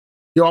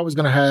you're always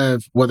going to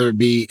have, whether it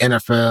be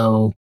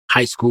NFL,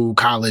 high school,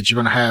 college, you're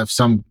going to have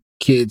some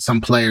kids,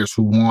 some players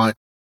who want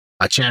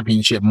a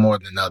championship more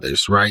than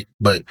others, right?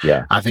 But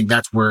I think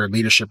that's where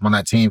leadership on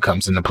that team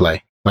comes into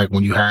play. Like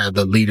when you have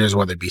the leaders,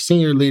 whether it be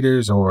senior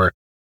leaders or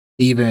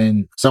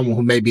even someone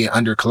who may be an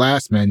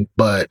underclassman,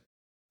 but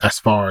as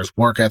far as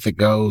work ethic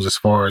goes, as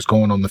far as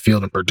going on the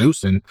field and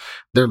producing,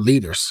 they're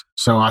leaders.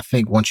 So I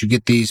think once you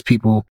get these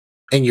people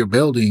in your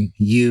building,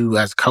 you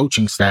as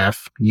coaching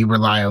staff, you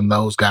rely on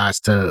those guys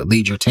to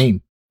lead your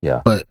team.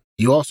 Yeah. But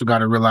you also got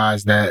to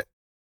realize that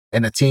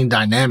in a team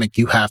dynamic,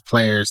 you have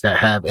players that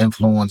have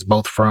influence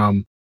both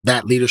from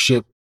that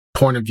leadership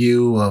point of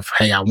view of,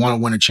 hey, I want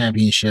to win a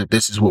championship.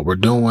 This is what we're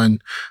doing.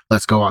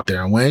 Let's go out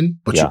there and win.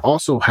 But you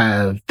also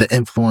have the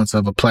influence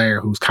of a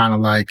player who's kind of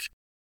like,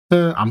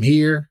 I'm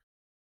here.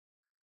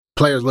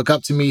 Players look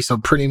up to me. So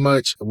pretty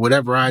much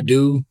whatever I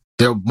do,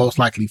 they'll most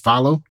likely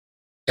follow.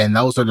 And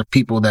those are the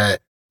people that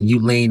you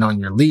lean on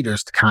your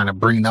leaders to kind of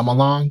bring them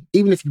along.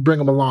 Even if you bring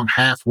them along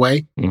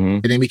halfway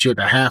and they meet you at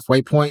the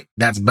halfway point,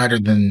 that's better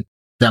than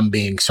them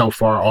being so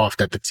far off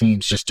that the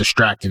team's just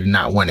distracted and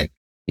not winning.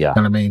 Yeah.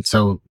 You know what I mean?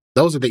 So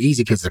those are the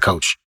easy kids to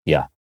coach.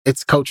 Yeah.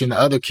 It's coaching the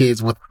other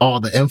kids with all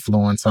the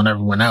influence on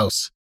everyone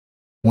else.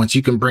 Once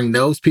you can bring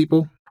those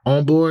people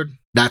on board,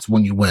 that's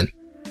when you win.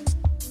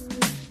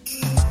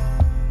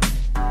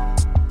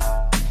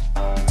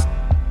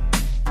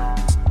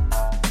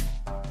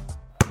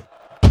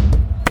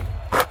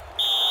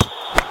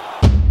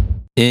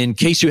 In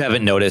case you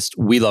haven't noticed,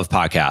 we love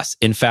podcasts.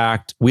 In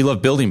fact, we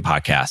love building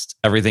podcasts,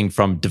 everything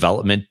from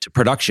development to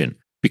production.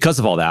 Because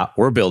of all that,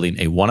 we're building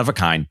a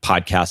one-of-a-kind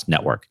podcast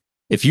network.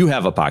 If you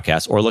have a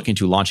podcast or looking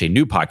to launch a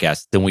new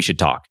podcast, then we should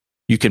talk.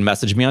 You can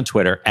message me on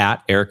Twitter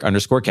at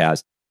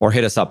Eric_Kaz or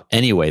hit us up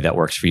any way that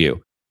works for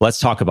you. Let's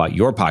talk about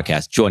your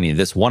podcast joining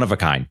this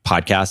one-of-a-kind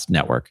podcast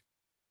network.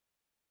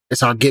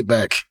 It's our get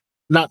back.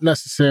 Not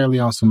necessarily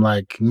on some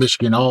like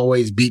Michigan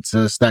always beats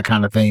us, that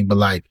kind of thing, but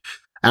like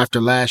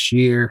after last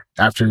year,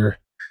 after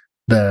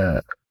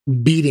the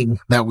beating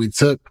that we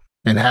took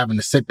and having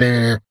to sit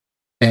there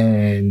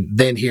and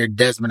then hear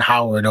Desmond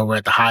Howard over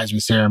at the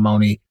Heisman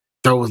ceremony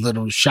throw his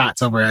little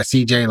shots over at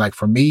CJ, like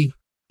for me,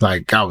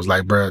 like I was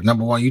like, bro,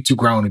 number one, you too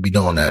grown to be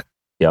doing that.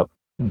 Yep.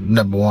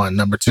 Number one.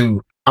 Number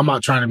two, I'm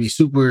not trying to be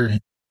super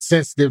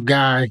sensitive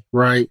guy,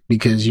 right?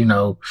 Because, you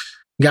know,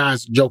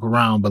 guys joke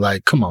around, but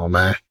like, come on,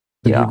 man.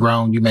 You're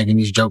grown, you making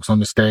these jokes on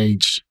the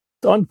stage.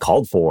 It's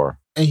uncalled for.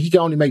 And he can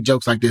only make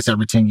jokes like this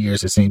every 10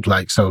 years, it seems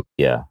like. So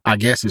yeah, I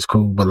guess it's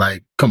cool, but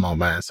like, come on,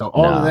 man. So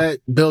all of that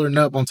building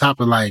up on top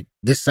of like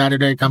this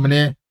Saturday coming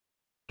in,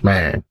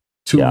 man,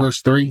 2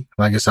 versus 3,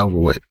 like it's over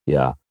with.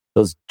 Yeah.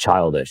 That was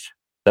childish.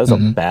 That was a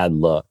bad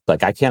look.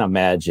 Like I can't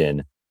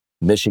imagine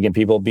Michigan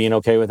people being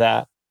okay with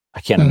that. I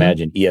can't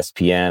imagine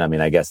ESPN. I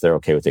mean, I guess they're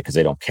okay with it because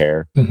they don't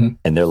care and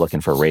they're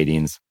looking for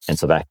ratings. And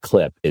so that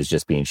clip is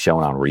just being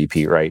shown on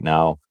repeat right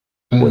now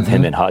with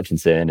him and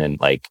Hutchinson. And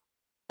like,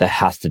 that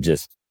has to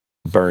just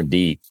burn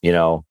deep, you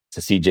know,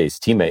 to CJ's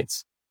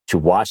teammates to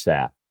watch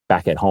that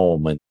back at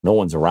home when no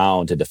one's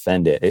around to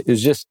defend it. It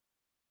was just,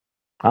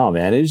 oh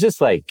man, it was just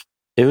like,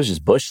 it was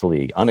just Bush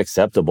League,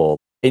 unacceptable.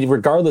 And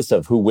regardless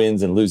of who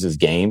wins and loses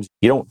games,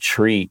 you don't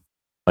treat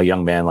a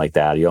young man like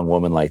that, a young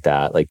woman like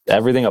that. Like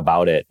everything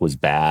about it was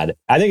bad.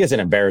 I think it's an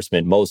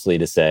embarrassment mostly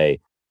to say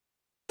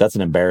that's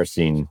an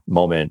embarrassing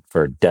moment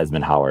for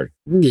Desmond Howard.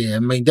 Yeah, I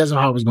mean,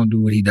 Desmond Howard's going to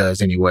do what he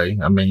does anyway.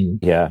 I mean,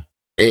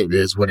 it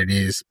is what it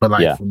is. But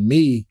like for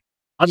me,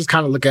 I just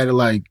kind of look at it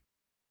like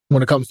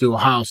when it comes to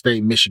Ohio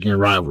State-Michigan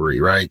rivalry,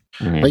 right?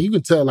 Like you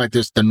can tell like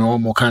there's the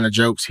normal kind of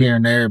jokes here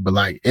and there, but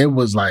like it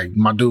was like,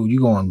 my dude,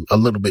 you going a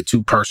little bit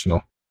too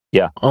personal.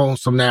 Yeah. On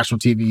some national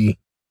TV.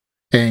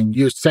 And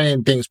you're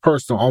saying things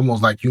personal,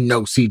 almost like, you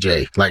know,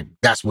 CJ, like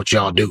that's what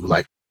y'all do.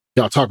 Like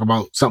y'all talk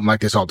about something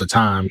like this all the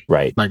time.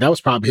 Right. Like that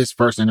was probably his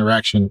first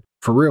interaction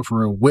for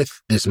real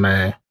with this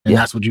man. And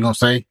that's what you're going to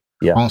say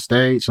on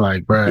stage?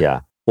 Like, bro.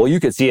 Yeah. Well, you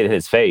could see it in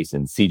his face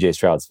and CJ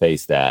Stroud's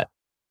face that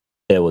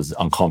it was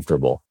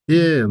uncomfortable.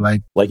 Yeah.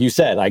 Like you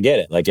said, I get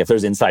it. Like if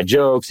there's inside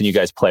jokes and you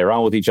guys play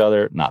around with each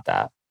other, not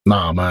that.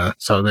 Nah, man.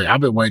 So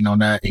I've been waiting on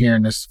that,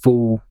 hearing this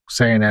fool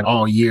saying that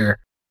all year.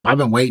 I've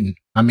been waiting.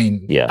 I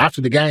mean, after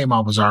the game,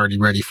 I was already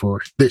ready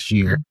for this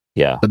year.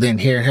 Yeah. But then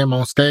hearing him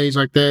on stage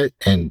like that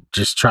and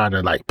just try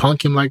to like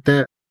punk him like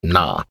that,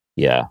 nah.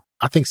 Yeah.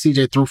 I think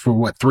CJ threw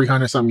for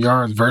 300 something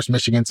yards versus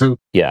Michigan too.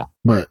 Yeah.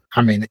 But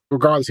I mean,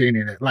 regardless of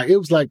any of that, like it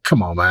was like,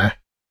 come on, man.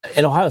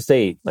 In Ohio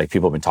State, like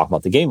people have been talking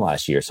about the game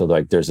last year. So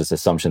like there's this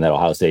assumption that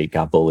Ohio State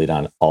got bullied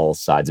on all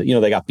sides. You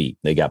know, they got beat.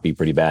 They got beat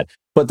pretty bad.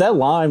 But that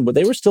line, but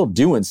they were still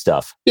doing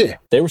stuff. Yeah.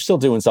 They were still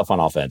doing stuff on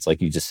offense,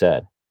 like you just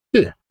said.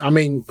 Yeah. I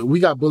mean,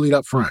 we got bullied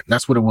up front.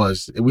 That's what it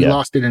was. We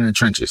lost it in the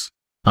trenches.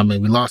 I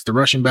mean, we lost the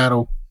rushing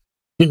battle.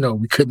 You know,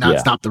 we could not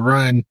stop the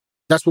run.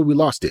 That's where we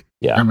lost it.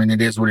 Yeah. I mean,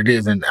 it is what it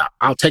is. And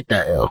I'll take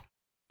that L.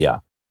 Yeah.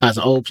 As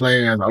an old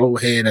player, as an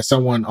old head, as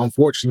someone,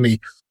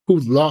 unfortunately, who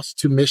lost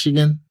to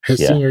Michigan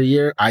his senior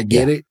year, I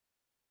get it.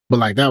 But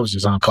like, that was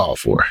just uncalled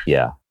for.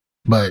 Yeah.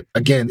 But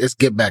again, it's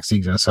get back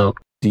season. So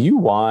do you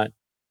want,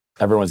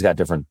 everyone's got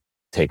different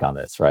take on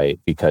this, right?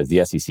 Because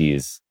the SEC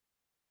has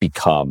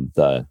become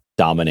the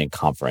dominant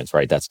conference,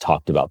 right? That's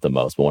talked about the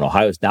most. But when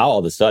now all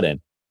of a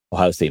sudden,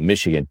 Ohio State,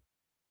 Michigan,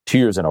 2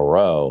 years in a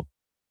row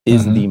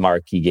is the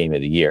marquee game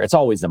of the year. It's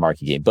always the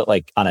marquee game, but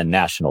like on a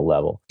national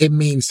level. It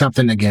means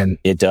something again.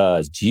 It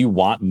does. Do you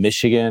want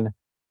Michigan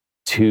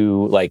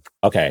to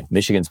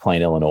Michigan's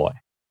playing Illinois.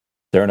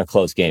 They're in a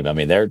close game. I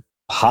mean, they're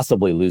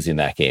possibly losing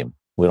that game.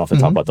 We don't have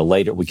to talk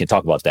about we can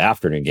talk about the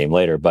afternoon game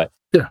later, but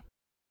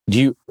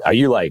are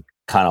you like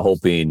kind of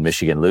hoping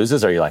Michigan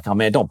loses? Or are you like, oh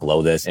man, don't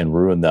blow this and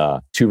ruin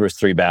the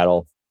 2-3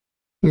 battle?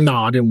 No,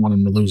 I didn't want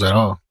them to lose at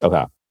all.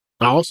 Okay.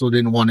 I also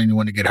didn't want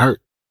anyone to get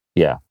hurt.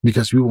 Yeah.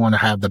 Because we want to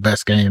have the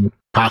best game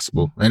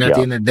possible. And at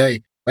the end of the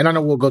day, and I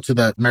know we'll go to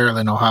the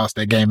Maryland-Ohio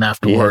State game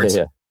afterwards.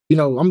 Yeah. You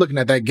know, I'm looking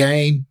at that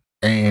game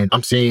and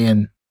I'm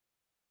seeing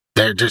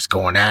they're just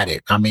going at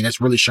it. I mean,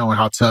 it's really showing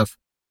how tough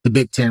the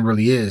Big Ten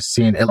really is,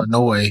 seeing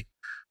Illinois,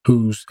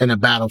 who's in a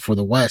battle for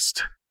the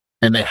West,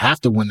 and they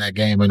have to win that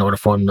game in order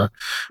for them to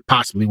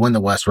possibly win the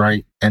West,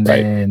 right? And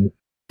then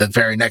the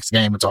very next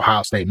game, it's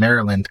Ohio State,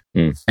 Maryland.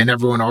 And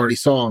everyone already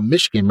saw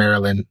Michigan,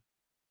 Maryland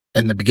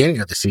in the beginning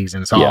of the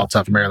season. Saw how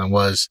tough Maryland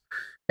was.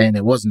 And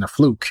it wasn't a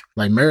fluke.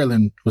 Like,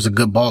 Maryland was a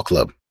good ball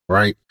club,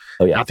 right?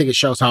 Oh, yeah. I think it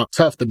shows how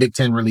tough the Big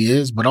Ten really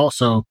is. But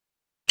also,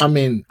 I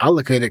mean, I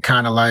look at it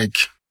kind of like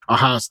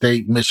Ohio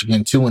State,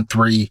 Michigan,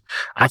 2-3.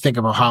 I think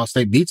if Ohio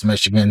State beats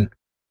Michigan,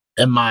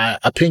 in my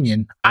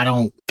opinion, I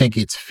don't think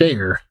it's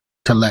fair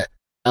to let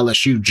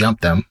LSU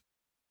jump them.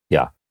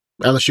 Yeah.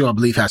 LSU, I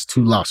believe, has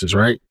 2 losses,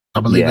 right? I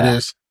believe it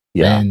is.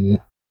 Yeah.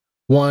 And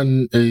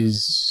one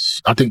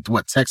is, I think,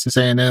 Texas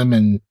A&M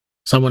and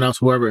someone else,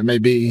 whoever it may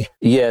be.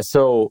 Yeah,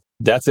 so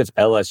that's if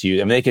LSU, I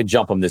mean, they could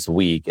jump them this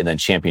week and then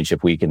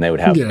championship week, and they would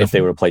have, if they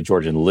were to play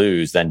Georgia and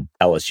lose, then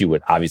LSU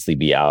would obviously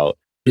be out.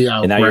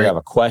 And now you have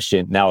a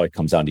question. Now it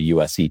comes down to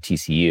USC,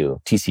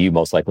 TCU. TCU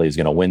most likely is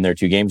going to win their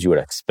 2 games, you would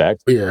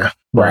expect. Yeah,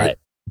 right.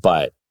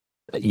 But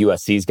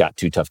USC's got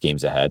 2 tough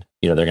games ahead.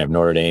 You know, they're going to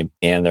have Notre Dame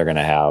and they're going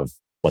to have,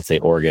 let's say,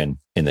 Oregon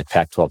in the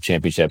Pac-12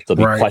 championship.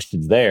 There'll be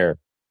questions there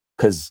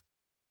because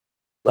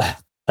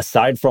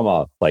aside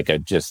from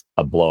just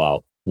a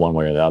blowout one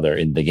way or the other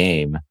in the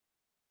game,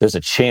 there's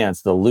a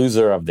chance the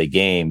loser of the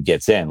game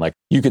gets in. Like,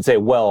 you could say,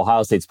 well,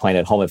 Ohio State's playing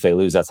at home. If they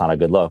lose, that's not a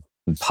good look.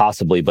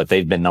 Possibly, but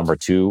they've been number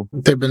 2.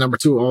 They've been number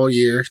 2 all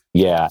year.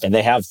 Yeah, and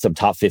they have some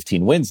top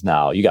 15 wins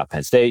now. You got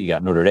Penn State, you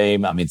got Notre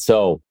Dame. I mean,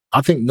 so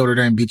I think Notre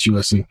Dame beats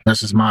USC.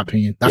 That's just my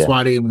opinion. That's why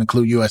I didn't even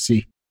include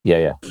USC.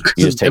 Yeah.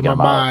 You just take in my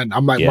mind,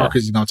 I'm like,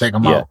 Marcus is going to take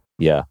them out.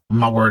 Yeah. I'm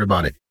not worried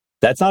about it.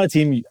 That's not a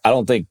team I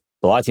don't think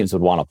a lot of teams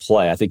would want to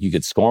play. I think you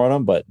could score on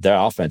them, but their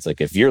offense, like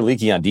if you're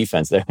leaky on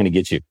defense, they're going to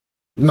get you.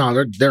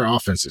 No, their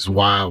offense is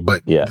wild.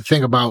 But the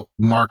thing about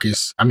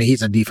Marcus, I mean,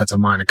 he's a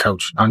defensive-minded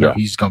coach. I know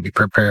he's going to be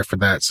prepared for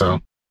that. So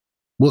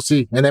we'll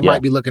see. And they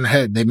might be looking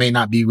ahead. They may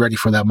not be ready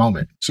for that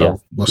moment.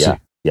 So we'll see.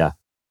 Yeah.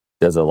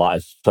 There's a lot,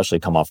 especially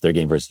come off their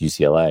game versus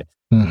UCLA.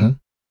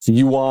 So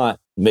you want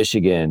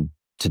Michigan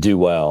to do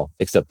well,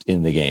 except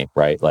in the game,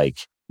 right? Like,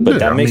 but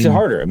that makes it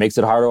harder. It makes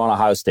it harder on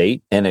Ohio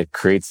State, and it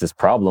creates this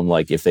problem.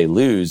 Like, if they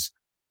lose,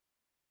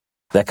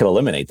 that could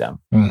eliminate them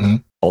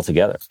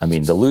altogether. I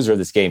mean, the loser of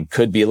this game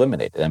could be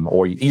eliminated,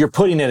 or you're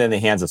putting it in the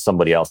hands of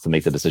somebody else to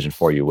make the decision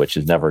for you, which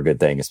is never a good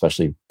thing,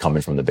 especially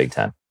coming from the Big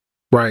Ten.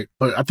 Right.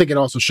 But I think it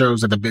also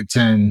shows that the Big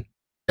Ten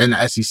and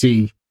the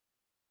SEC,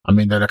 I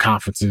mean, they're the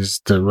conferences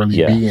to really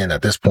be in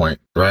at this point,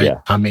 right?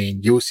 Yeah. I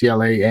mean,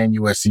 UCLA and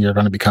USC are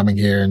going to be coming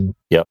here in,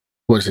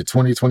 what is it,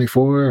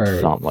 2024?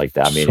 Or something like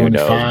that. I mean, who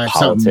knows?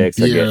 Politics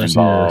are getting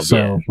involved.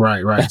 So,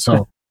 right.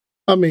 So,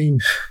 I mean,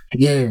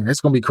 it's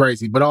going to be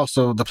crazy. But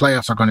also, the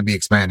playoffs are going to be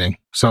expanding.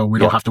 So, we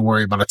don't have to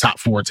worry about a top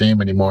 4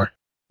 team anymore.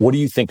 What do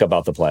you think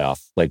about the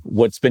playoff? Like,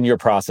 what's been your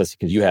process?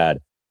 Because you had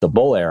the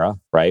bowl era,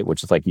 right?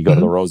 Which is like you go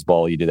to the Rose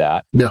Bowl, you do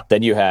that. Yeah.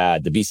 Then you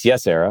had the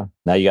BCS era.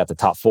 Now you got the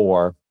top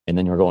 4, and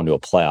then you're going to a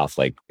playoff.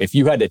 Like, if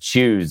you had to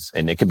choose,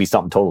 and it could be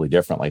something totally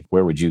different, like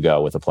where would you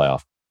go with a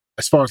playoff?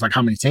 As far as like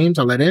how many teams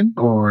I let in,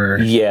 or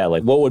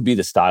like what would be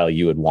the style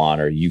you would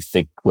want, or you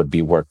think would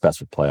be work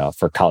best with playoff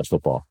for college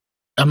football?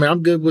 I mean,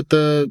 I'm good with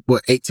the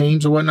 8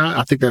 teams or whatnot.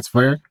 I think that's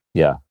fair.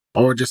 Yeah.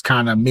 Or just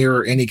kind of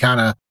mirror any kind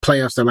of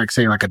playoffs that, like,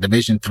 say, like a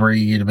Division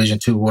 3, Division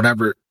 2,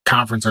 whatever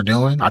conference are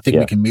doing. I think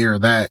we can mirror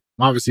that.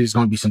 Obviously, there's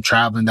going to be some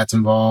traveling that's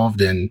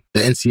involved, and the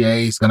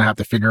NCAA is going to have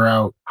to figure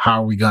out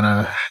how are we going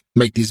to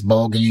make these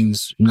bowl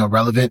games,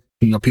 relevant.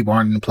 People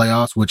aren't in the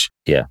playoffs, which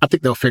I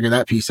think they'll figure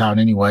that piece out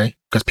anyway,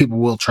 because people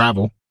will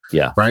travel.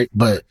 Yeah. Right.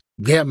 But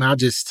man,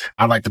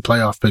 I like the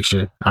playoff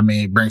picture. I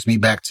mean, it brings me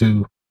back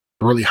to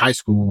really high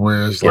school,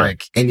 where it's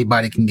like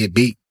anybody can get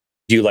beat.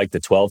 Do you like the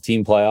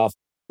 12-team playoff?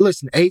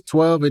 Listen, 8,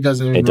 12, it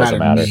doesn't even matter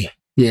to me.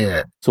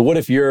 Yeah. So what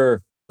if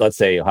you're, let's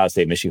say, Ohio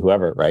State, Michigan,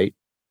 whoever, right?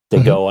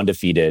 They go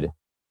undefeated.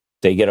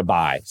 They get a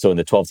bye. So in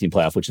the 12-team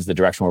playoff, which is the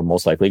direction we're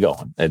most likely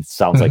going, it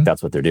sounds like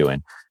that's what they're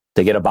doing.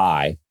 They get a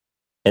bye.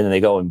 And then they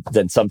go, and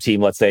then some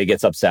team, let's say,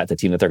 gets upset, the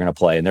team that they're going to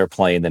play, and they're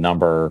playing the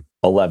number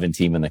 11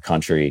 team in the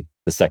country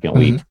the second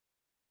week,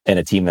 and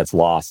a team that's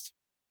lost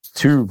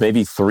 2,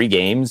 maybe 3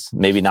 games,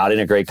 maybe not in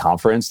a great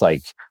conference.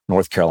 Like,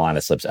 North Carolina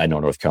slips. I know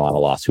North Carolina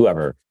lost,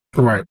 whoever.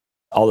 Right.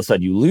 All of a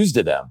sudden you lose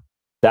to them.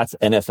 That's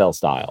NFL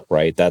style,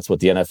 right? That's what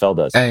the NFL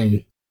does.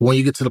 Hey, when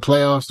you get to the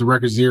playoffs, the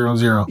record's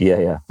 0-0.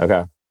 Yeah.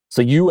 Okay.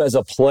 So you as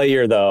a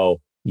player,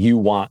 though, you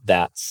want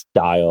that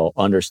style,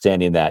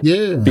 understanding that.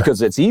 Yeah.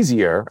 Because it's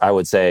easier, I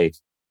would say.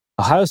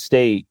 Ohio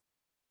State,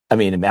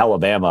 in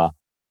Alabama.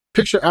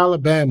 Picture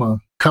Alabama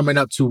coming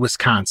up to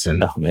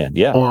Wisconsin. Oh, man,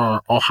 yeah.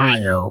 Or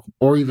Ohio,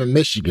 or even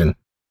Michigan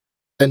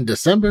in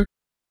December.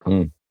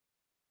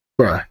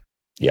 Bruh.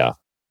 Yeah.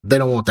 They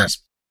don't want that.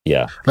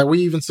 Yeah. Like we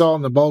even saw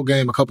in the bowl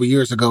game a couple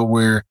years ago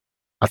where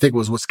I think it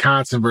was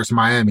Wisconsin versus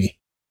Miami.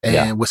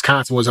 And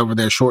Wisconsin was over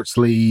there short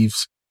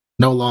sleeves,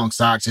 no long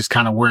socks, just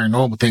kind of wearing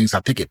normal things.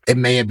 I think it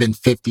may have been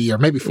 50 or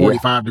maybe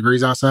 45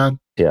 degrees outside.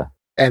 Yeah.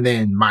 And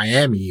then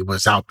Miami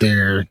was out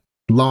there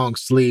long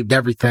sleeved,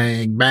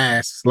 everything,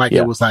 masks, like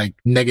it was like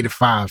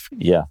 -5.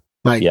 Yeah.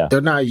 Like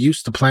they're not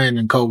used to playing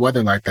in cold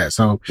weather like that.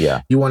 So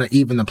you want to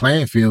even the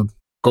playing field,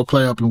 go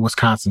play up in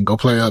Wisconsin, go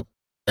play up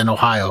in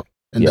Ohio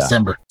in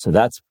December. So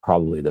that's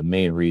probably the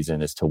main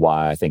reason as to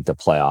why I think the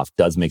playoff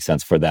does make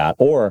sense for that.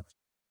 Or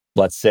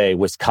let's say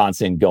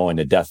Wisconsin going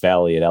to Death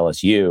Valley at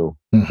LSU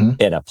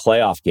in a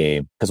playoff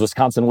game, because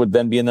Wisconsin would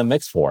then be in the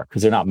mix for it,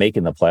 because they're not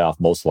making the playoff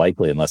most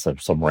likely unless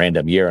there's some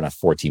random year in a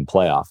 14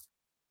 playoff.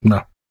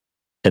 No.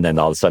 And then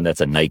all of a sudden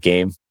that's a night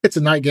game. It's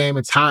a night game.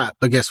 It's hot.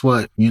 But guess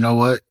what? You know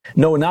what?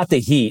 No, not the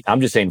heat. I'm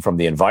just saying from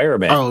the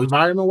environment. Oh,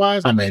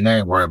 environment-wise? They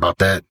ain't worried about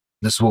that.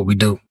 This is what we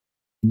do.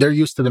 They're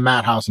used to the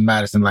Madhouse in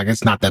Madison. Like,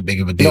 it's not that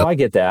big of a deal. No, I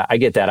get that.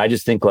 I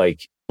just think,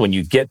 like, when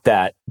you get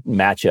that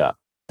matchup,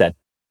 that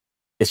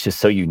it's just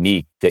so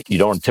unique that you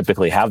don't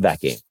typically have that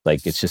game.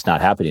 Like, it's just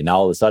not happening. Now,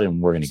 all of a sudden,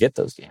 we're going to get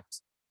those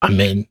games.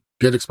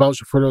 Good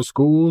exposure for those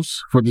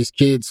schools, for these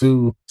kids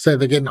who say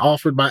they're getting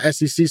offered by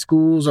SEC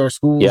schools or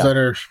schools that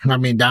are,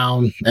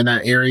 down in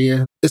that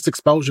area. It's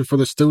exposure for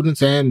the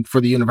students and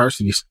for the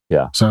universities.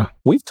 Yeah. So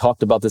we've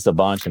talked about this a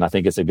bunch, and I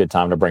think it's a good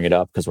time to bring it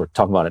up because we're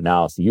talking about it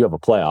now. So you have a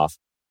playoff.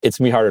 It's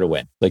going to be harder to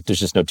win. Like, there's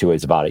just no two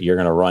ways about it. You're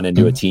going to run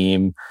into a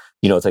team,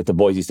 it's like the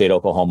Boise State,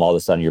 Oklahoma. All of a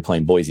sudden, you're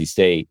playing Boise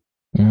State.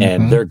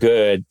 And they're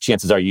good.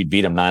 Chances are you'd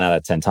beat them 9 out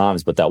of 10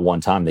 times, but that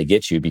one time they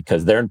get you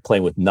because they're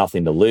playing with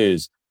nothing to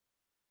lose.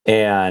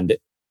 And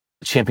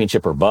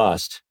championship or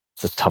bust,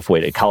 it's a tough way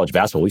to college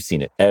basketball. We've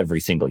seen it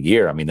every single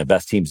year. The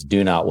best teams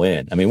do not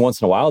win.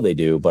 Once in a while they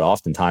do, but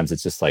oftentimes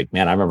it's just like,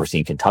 man, I remember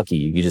seeing Kentucky.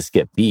 You just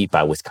get beat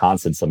by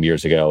Wisconsin some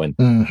years ago. And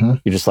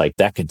you're just like,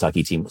 that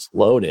Kentucky team was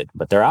loaded,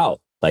 but they're out.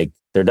 Like,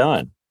 they're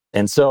done.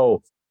 And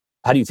so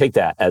how do you take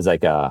that as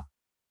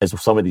as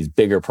some of these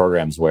bigger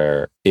programs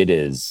where it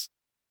is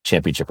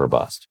championship or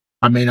bust?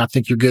 I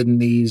think you're getting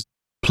these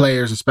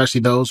players,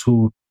 especially those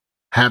who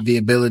have the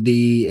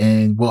ability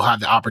and will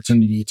have the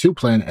opportunity to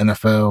play in the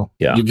NFL.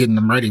 Yeah. You're getting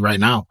them ready right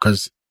now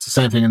because it's the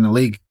same thing in the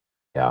league.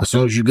 Yeah. As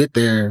soon as you get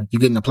there, you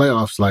get in the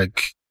playoffs,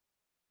 like,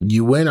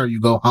 you win or you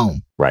go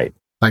home. Right.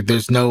 Like,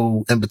 there's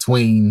no in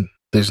between.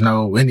 There's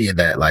no any of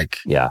that. Like,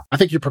 I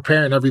think you're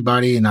preparing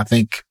everybody. And I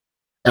think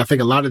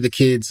a lot of the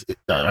kids,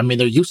 they're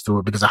used to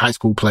it because of high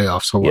school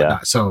playoffs or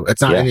whatnot. So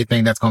it's not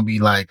anything that's going to be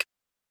like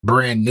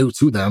brand new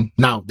to them.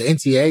 Now, the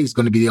NCAA is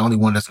going to be the only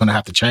one that's going to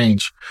have to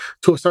change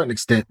to a certain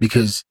extent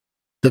because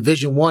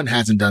Division I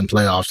hasn't done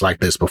playoffs like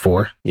this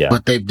before,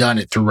 but they've done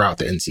it throughout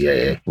the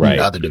NCAA and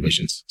other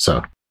divisions.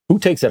 So who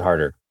takes it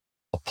harder?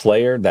 A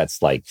player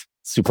that's like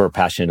super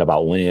passionate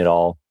about winning it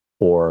all,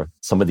 or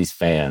some of these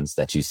fans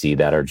that you see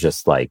that are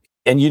just like,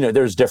 and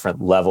there's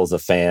different levels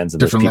of fans and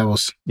different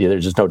levels. Yeah,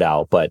 there's just no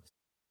doubt. But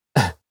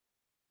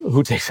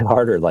who takes it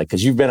harder? Like,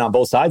 because you've been on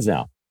both sides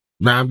now.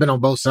 Man, I've been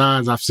on both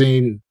sides. I've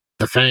seen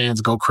the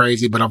fans go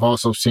crazy, but I've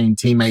also seen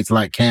teammates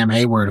like Cam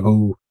Hayward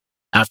who,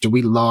 after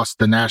we lost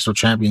the national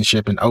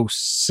championship in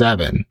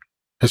 2007,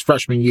 his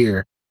freshman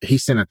year, he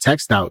sent a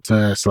text out to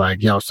us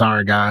like, yo,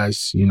 sorry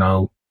guys,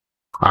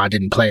 I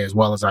didn't play as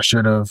well as I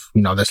should have.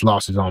 This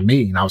loss is on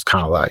me. And I was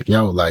kind of like,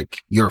 yo,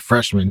 like, you're a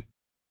freshman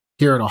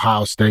here at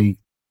Ohio State.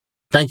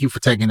 Thank you for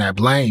taking that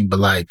blame. But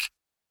like,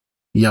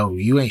 yo,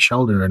 you ain't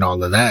shouldering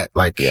all of that.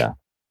 Like,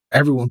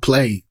 everyone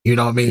played, you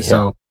know what I mean? Yeah.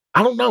 So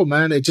I don't know,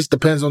 man. It just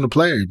depends on the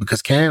player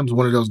because Cam's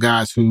one of those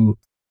guys who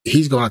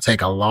he's going to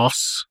take a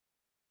loss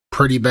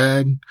pretty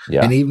bad.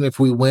 Yeah. And even if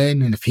we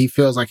win and if he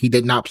feels like he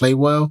did not play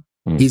well,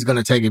 he's going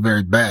to take it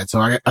very bad.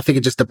 So I think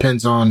it just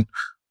depends on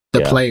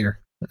the player,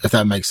 if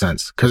that makes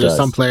sense. Because there's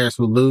some players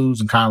who lose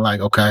and kind of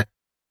like, okay,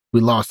 we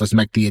lost. Let's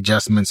make the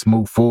adjustments,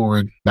 move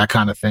forward, that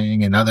kind of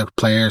thing. And other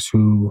players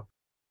who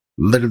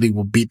literally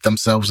will beat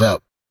themselves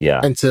up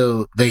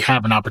until they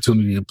have an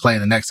opportunity to play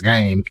the next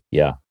game.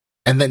 Yeah.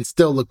 And then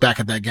still look back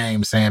at that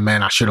game saying,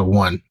 man, I should have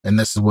won. And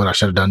this is what I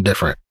should have done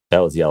different. That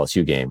was the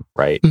LSU game,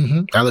 right?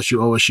 Mm-hmm. LSU,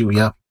 OSU,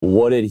 yeah.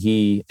 What did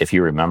he, if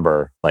you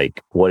remember,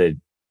 like, what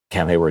did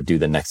Cam Hayward do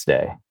the next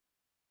day?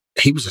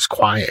 He was just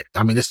quiet.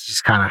 This is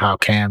just kind of how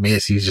Cam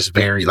is. He's just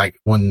very, like,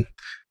 when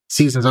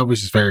season's over,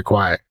 he's just very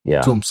quiet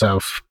to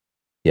himself.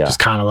 Yeah. Just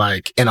kind of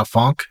like in a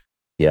funk.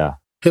 Yeah.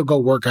 he'll go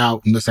work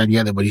out and this, that, and the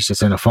other, but he's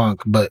just in a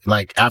funk. But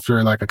like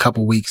after like a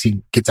couple weeks,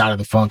 he gets out of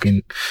the funk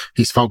and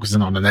he's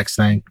focusing on the next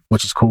thing,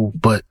 which is cool.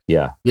 But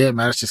yeah, man,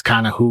 that's just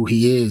kind of who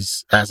he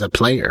is as a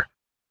player.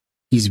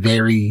 He's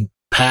very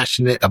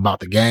passionate about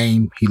the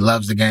game. He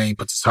loves the game,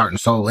 puts his heart and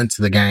soul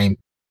into the game.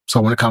 So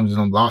when it comes to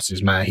them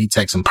losses, man, he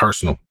takes them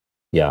personal.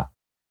 Yeah.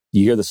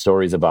 You hear the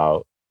stories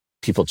about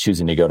people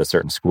choosing to go to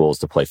certain schools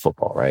to play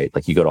football, right?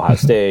 Like you go to Ohio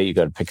State, you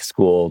go to pick a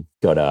school,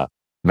 go to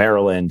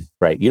Maryland,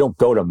 right? You don't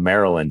go to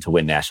Maryland to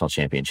win national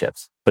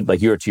championships. But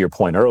like you were to your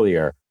point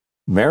earlier,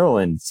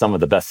 Maryland, some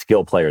of the best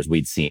skill players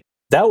we'd seen.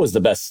 That was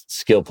the best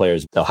skill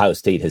players Ohio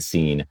State has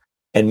seen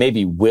and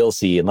maybe will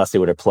see unless they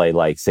were to play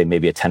like, say,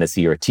 maybe a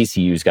Tennessee or a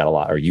TCU's got a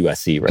lot, or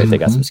USC, right? They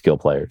got some skill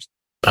players.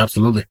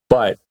 Absolutely.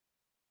 But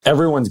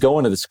everyone's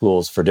going to the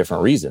schools for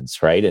different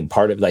reasons, right? And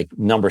part of like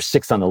number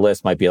 6 on the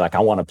list might be like, I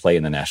want to play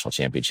in the national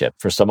championship.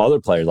 For some other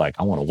players, like,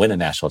 I want to win a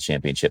national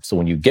championship. So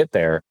when you get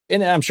there,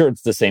 and I'm sure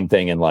it's the same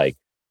thing in like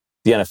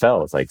the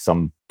NFL, it's like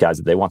some guys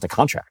that they want the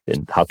contract.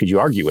 And how could you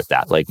argue with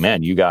that? Like,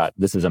 man, you got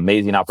this is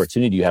amazing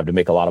opportunity you have to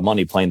make a lot of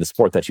money playing the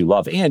sport that you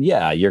love. And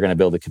yeah, you're going to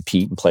be able to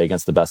compete and play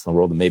against the best in the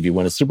world and maybe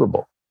win a Super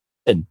Bowl.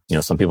 And, you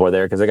know, some people are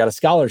there because they got a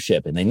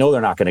scholarship and they know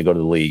they're not going to go to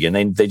the league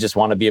and they just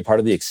want to be a part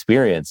of the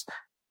experience.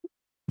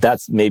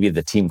 That's maybe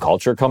the team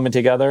culture coming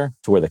together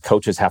to where the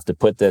coaches have to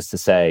put this to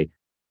say,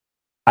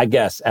 I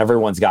guess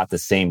everyone's got the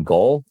same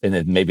goal. And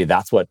then maybe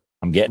that's what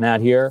I'm getting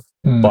at here.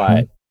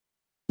 But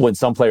when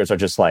some players are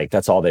just like,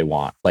 that's all they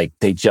want. Like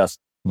they just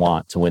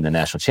want to win the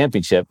national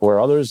championship, where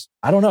others,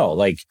 I don't know.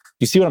 Like,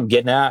 you see what I'm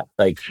getting at?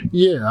 Like,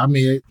 yeah, I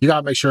mean, you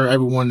got to make sure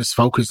everyone is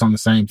focused on the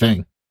same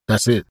thing.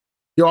 That's it.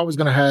 You're always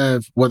going to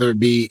have, whether it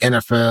be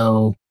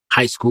NFL,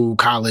 high school,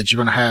 college, you're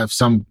going to have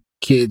some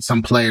kids,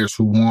 some players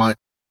who want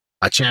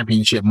a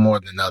championship more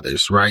than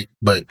others, right?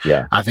 But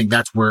yeah, I think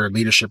that's where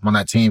leadership on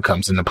that team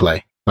comes into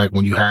play. Like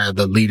when you have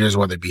the leaders,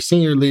 whether it be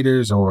senior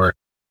leaders or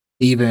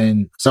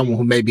even someone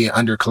who may be an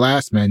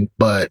underclassman,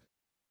 but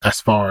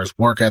as far as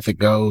work ethic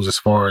goes, as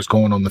far as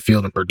going on the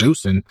field and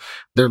producing,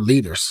 they're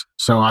leaders.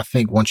 So I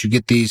think once you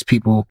get these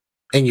people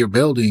in your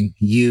building,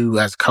 you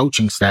as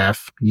coaching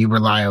staff, you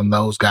rely on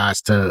those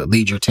guys to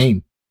lead your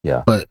team.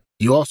 Yeah. But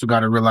you also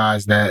got to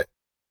realize that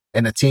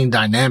in a team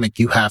dynamic,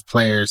 you have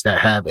players that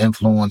have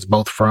influence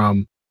both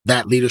from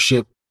that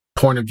leadership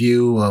point of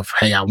view of,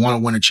 hey, I want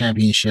to win a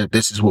championship.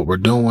 This is what we're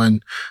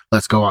doing.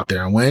 Let's go out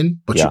there and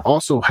win. But you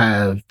also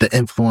have the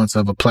influence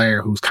of a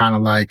player who's kind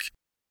of like,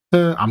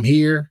 I'm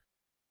here.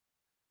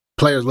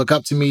 Players look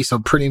up to me. So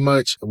pretty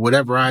much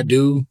whatever I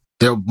do,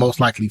 they'll most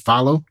likely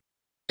follow.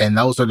 And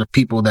those are the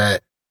people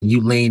that you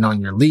lean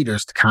on your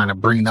leaders to kind of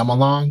bring them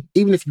along.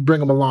 Even if you bring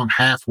them along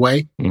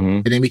halfway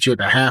and they meet you at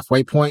the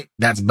halfway point,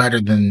 that's better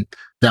than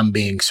them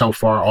being so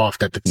far off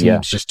that the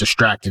team's just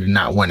distracted and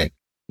not winning.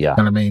 Yeah. You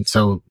know what I mean?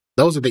 So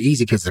those are the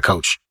easy kids to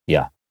coach.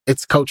 Yeah.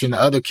 It's coaching the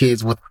other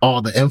kids with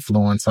all the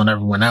influence on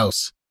everyone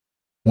else.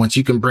 Once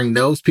you can bring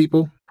those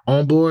people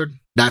on board,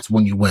 that's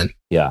when you win.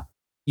 Yeah.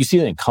 You see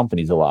that in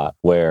companies a lot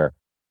where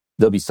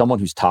there'll be someone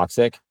who's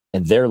toxic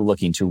and they're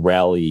looking to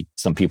rally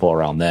some people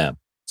around them.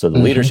 So the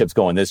leadership's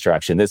going this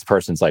direction. This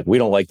person's like, we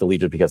don't like the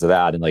leader because of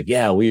that. And like,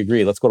 yeah, we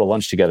agree. Let's go to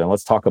lunch together and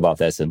let's talk about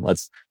this. And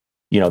let's,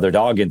 you know, they're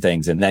dogging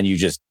things. And then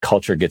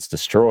culture gets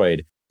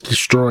destroyed.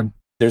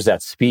 There's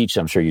that speech.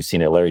 I'm sure you've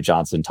seen it. Larry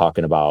Johnson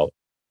talking about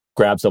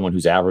grab someone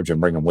who's average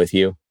and bring them with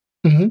you.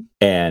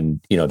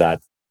 And, you know,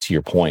 that to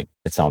your point,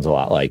 it sounds a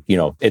lot like, you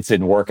know, it's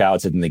in workouts,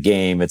 it's in the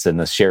game, it's in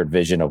the shared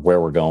vision of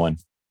where we're going.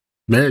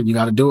 Yeah, you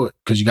got to do it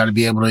because you got to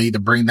be able to either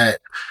bring that,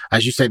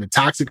 as you say, the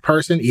toxic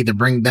person, either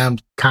bring them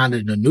kind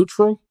of to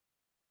neutral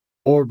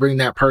or bring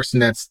that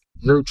person that's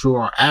neutral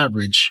or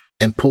average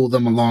and pull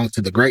them along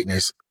to the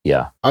greatness.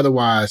 Yeah.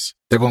 Otherwise,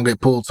 they're going to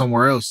get pulled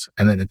somewhere else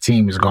and then the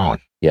team is gone.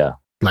 Yeah.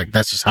 Like,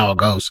 that's just how it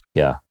goes.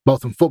 Yeah.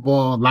 Both in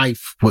football,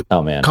 life, with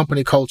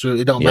company culture,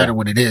 it don't matter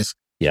what it is.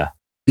 Yeah.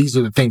 These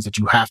are the things that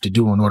you have to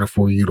do in order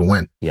for you to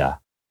win. Yeah.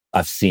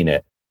 I've seen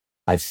it.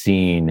 I've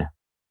seen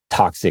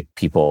toxic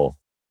people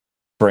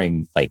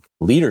bring like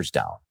leaders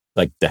down,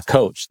 like the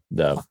coach,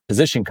 the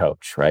position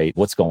coach, right?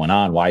 What's going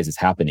on? Why is this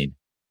happening?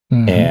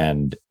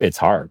 And it's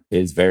hard.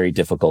 It's a very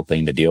difficult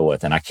thing to deal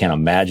with. And I can't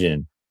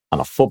imagine on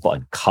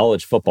in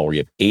college football, where you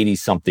have 80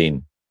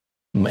 something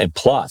and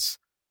plus,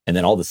 and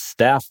then all the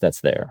staff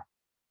that's there,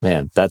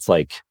 man, that's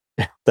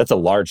a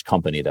large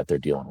company that they're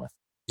dealing with.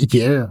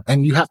 Yeah.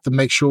 And you have to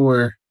make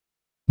sure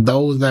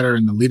those that are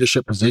in the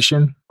leadership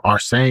position are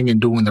saying and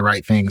doing the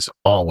right things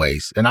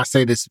always. And I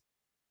say this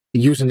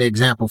using the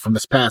example from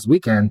this past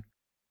weekend,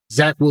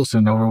 Zach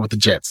Wilson over with the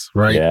Jets,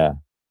 right? Yeah.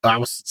 I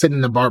was sitting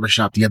in the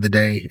barbershop the other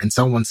day and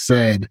someone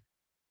said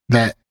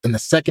that in the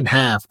second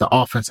half, the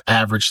offense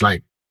averaged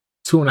like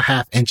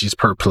 2.5 inches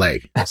per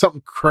play.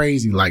 Something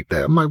crazy like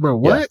that. I'm like, bro,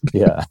 what?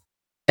 Yeah.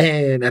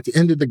 And at the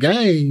end of the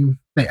game,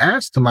 they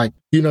asked him, like,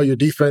 you know, your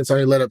defense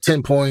only let up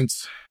 10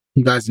 points.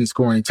 You guys didn't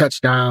score any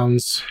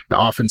touchdowns. The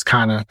offense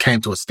kind of came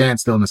to a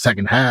standstill in the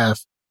second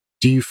half.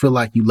 Do you feel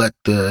like you let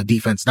the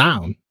defense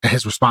down? And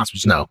his response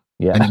was no.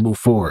 Yeah. And he moved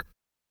forward.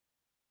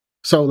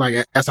 So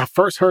like, as I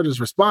first heard his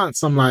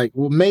response, I'm like,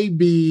 well,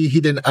 maybe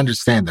he didn't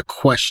understand the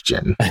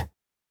question.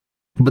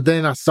 But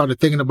then I started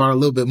thinking about it a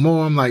little bit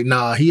more. I'm like,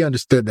 nah, he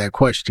understood that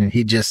question.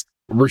 He just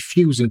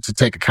refusing to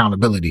take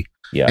accountability.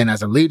 Yeah. And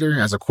as a leader,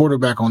 as a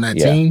quarterback on that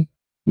team,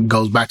 it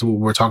goes back to what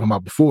we were talking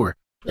about before.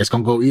 It's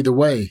going to go either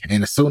way.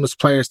 And as soon as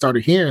players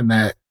started hearing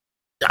that,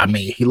 I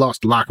mean, he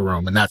lost the locker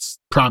room, and that's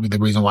probably the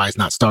reason why he's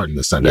not starting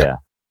this Sunday. Yeah.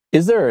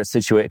 Is there a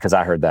situation, because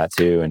I heard that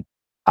too, and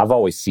I've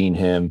always seen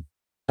him,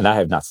 and I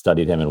have not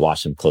studied him and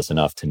watched him close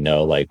enough to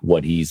know like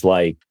what he's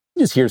like.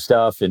 You just hear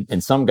stuff,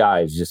 and some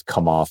guys just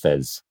come off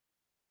as,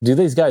 do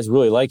these guys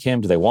really like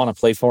him? Do they want to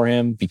play for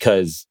him?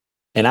 Because,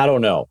 and I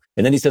don't know.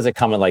 And then he says a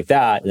comment like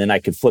that, and then I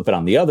could flip it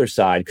on the other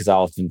side, because I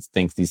often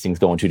think these things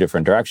go in two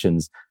different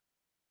directions.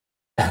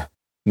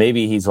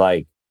 Maybe he's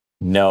like,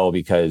 no,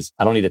 because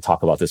I don't need to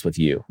talk about this with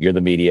you. You're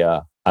the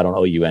media. I don't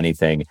owe you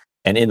anything.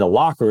 And in the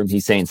locker room,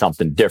 he's saying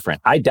something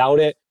different. I doubt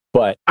it,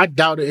 but... I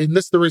doubt it. And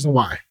this is the reason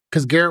why.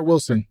 Because Garrett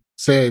Wilson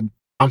said,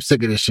 I'm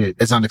sick of this shit.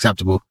 It's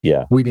unacceptable.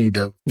 Yeah. We need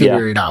to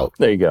figure it out.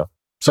 There you go.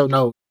 So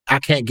no, I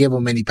can't give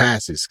him any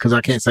passes, because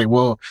I can't say,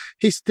 well,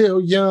 he's still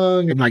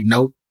young. And like,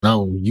 no,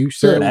 you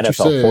said you're an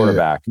NFL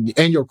quarterback.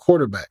 And your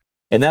quarterback.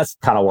 And that's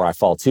kind of where I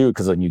fall too,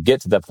 because when you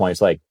get to that point,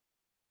 it's like,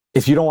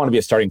 if you don't want to be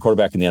a starting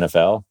quarterback in the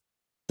NFL,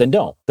 then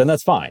don't. Then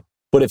that's fine.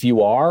 But if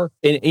you are,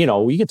 and you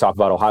know, we could talk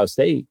about Ohio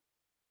State.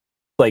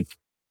 Like,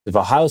 if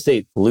Ohio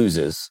State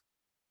loses,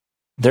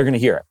 they're going to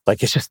hear it.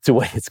 Like, it's just the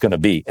way it's going to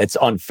be. It's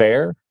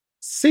unfair.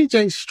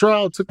 CJ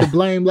Stroud took the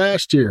blame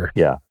last year.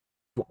 Yeah.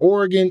 For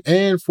Oregon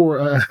and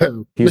for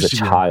he was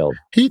Michigan. A child.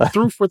 He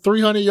threw for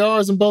 300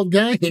 yards in both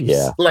games.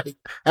 Yeah. Like,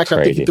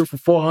 actually, I think he threw for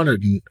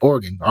 400 in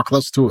Oregon, or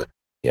close to it.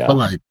 Yeah. But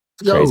like,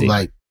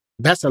 like,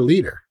 that's a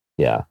leader.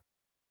 Yeah.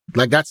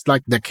 Like, that's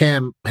like the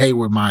Cam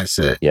Hayward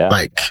mindset. Yeah.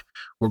 Like,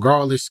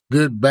 regardless,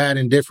 good, bad,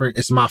 indifferent,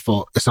 it's my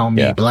fault. It's on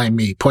me. Blame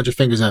me. Point your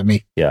fingers at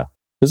me. Yeah.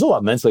 There's a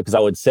lot mentally, because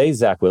I would say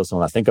Zach Wilson,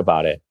 when I think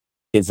about it,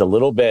 is a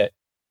little bit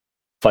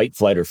fight,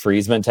 flight, or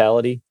freeze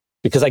mentality.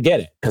 Because I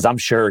get it. Because I'm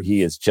sure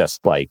he is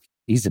just like,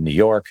 he's in New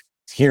York,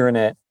 he's hearing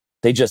it.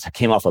 They just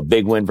came off a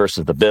big win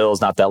versus the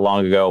Bills not that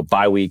long ago.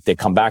 Bye week, they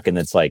come back, and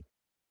it's like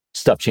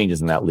stuff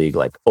changes in that league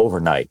like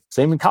overnight.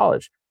 Same in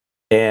college.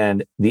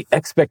 And the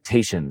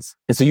expectations.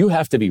 And so you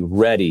have to be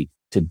ready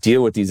to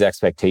deal with these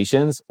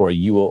expectations, or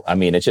you will, I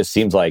mean, it just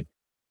seems like,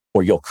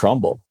 or you'll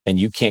crumble and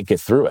you can't get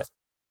through it.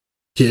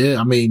 Yeah,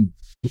 I mean,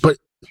 but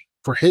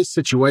for his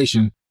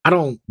situation, I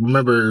don't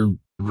remember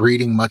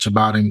reading much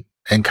about him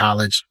in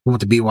college. He went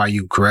to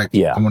BYU, correct?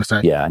 Yeah. I want to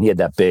say. Yeah, and he had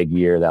that big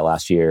year, that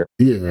last year.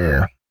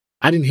 Yeah.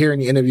 I didn't hear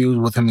any interviews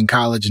with him in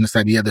college and this,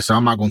 that, the other, so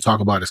I'm not going to talk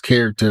about his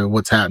character,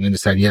 what's happening,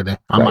 this, that, the other.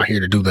 I'm not here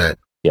to do that.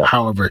 Yeah.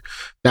 However,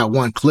 that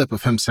one clip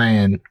of him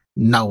saying,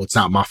 no, it's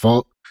not my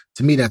fault,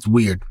 to me, that's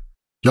weird.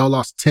 Y'all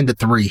lost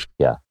 10-3.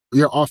 Yeah.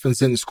 Your offense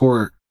didn't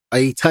score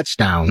a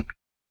touchdown,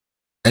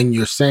 and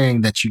you're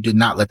saying that you did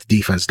not let the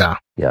defense down.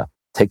 Yeah.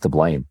 Take the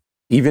blame.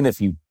 Even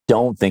if you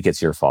don't think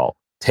it's your fault,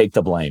 take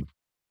the blame.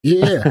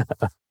 Yeah.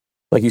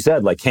 Like you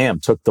said, like Cam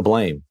took the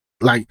blame.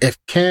 Like, if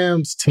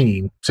Cam's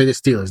team, say the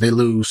Steelers, they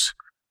lose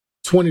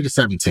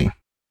 20-17.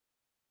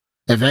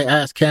 If they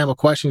ask Cam a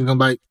question, he's going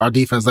to be like, our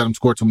defense let him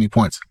score too many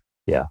points.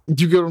 Yeah.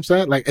 Do you get what I'm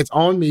saying? Like, it's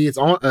on me. It's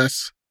on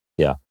us.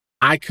 Yeah.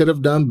 I could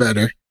have done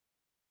better.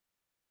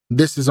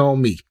 This is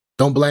on me.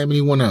 Don't blame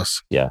anyone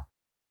else. Yeah.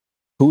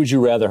 Who would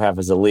you rather have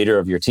as a leader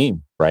of your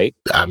team, right?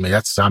 I mean,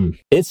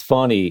 it's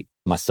funny.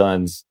 My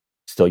son's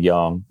still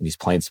young, and he's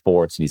playing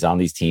sports, and he's on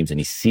these teams, and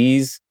he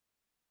sees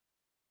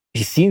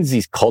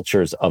these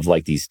cultures of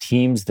like these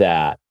teams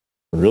that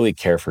really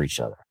care for each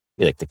other,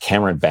 like the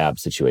Cameron Babb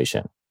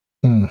situation.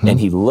 Mm-hmm. And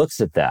he looks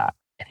at that,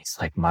 and he's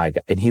like, my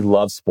God, and he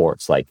loves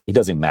sports. Like, it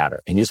doesn't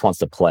matter. And he just wants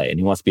to play, and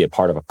he wants to be a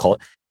part of a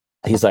cult.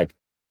 He's like,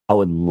 I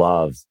would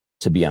love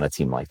to be on a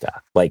team like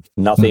that. Like,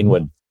 nothing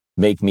would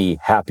make me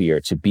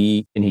happier to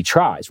be, and he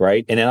tries,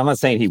 right? And I'm not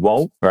saying he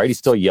won't, right? He's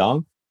still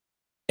young.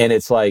 And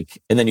it's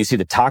like, and then you see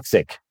the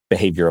toxic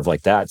behavior of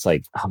like that. It's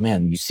like, oh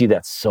man, you see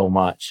that so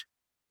much.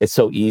 It's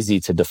so easy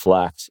to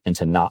deflect and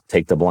to not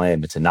take the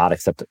blame and to not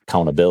accept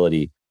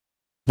accountability.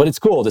 But it's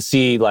cool to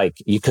see, like,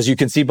 because you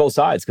can see both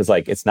sides, because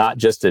like, it's not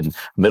just in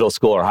middle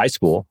school or high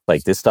school.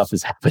 Like, this stuff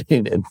is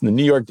happening in the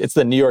New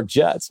York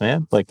Jets,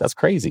 man. Like, that's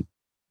crazy.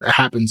 It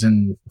happens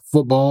in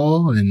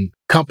football and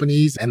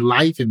companies and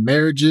life and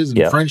marriages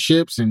and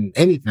friendships and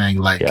anything.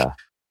 Like,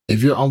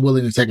 if you're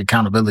unwilling to take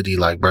accountability,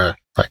 like, bruh,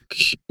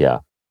 like,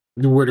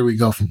 where do we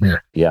go from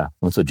here? Yeah.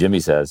 That's what Jimmy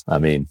says. I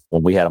mean,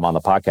 when we had him on the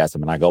podcast, I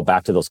mean, I go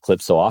back to those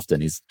clips so often.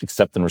 He's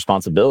accepting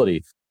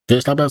responsibility.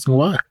 Just stop asking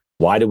why.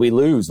 Why did we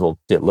lose? Well,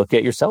 look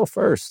at yourself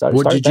first.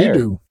 What did you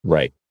do?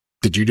 Right.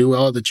 Did you do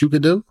all that you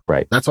could do?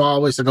 Right. That's all I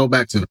always to go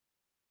back to.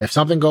 If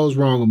something goes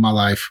wrong with my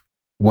life,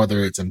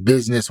 whether it's in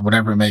business,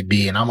 whatever it may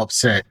be, and I'm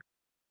upset,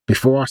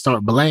 before I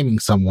start blaming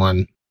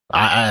someone,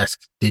 I ask,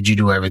 did you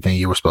do everything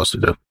you were supposed to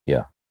do?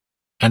 Yeah.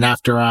 And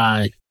after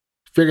I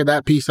figure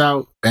that piece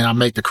out and I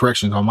make the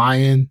corrections on my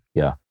end,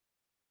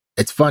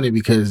 it's funny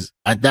because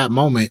at that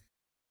moment,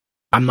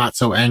 I'm not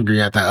so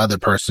angry at that other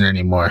person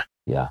anymore.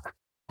 Yeah.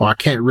 well, I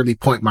can't really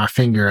point my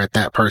finger at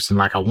that person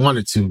like I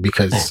wanted to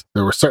because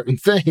there were certain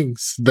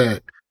things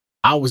that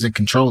I was in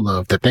control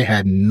of that they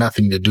had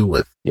nothing to do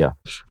with. Yeah.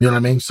 You know what I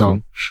mean?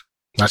 So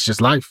that's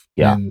just life.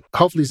 Yeah. And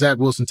hopefully Zach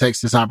Wilson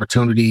takes this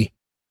opportunity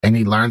and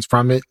he learns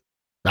from it.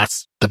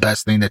 That's the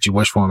best thing that you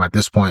wish for him at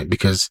this point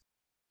because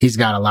he's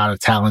got a lot of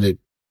talented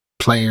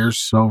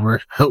players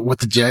over with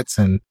the Jets.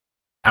 And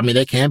I mean,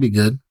 they can be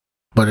good,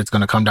 but it's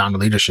going to come down to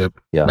leadership.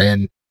 Yeah.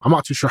 And I'm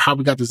not too sure how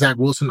we got to Zach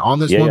Wilson on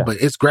this one, but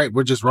it's great.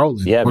 We're just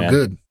rolling. Yeah, We're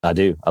good. I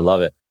do. I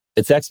love it.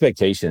 It's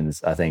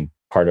expectations, I think,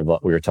 part of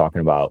what we were talking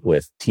about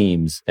with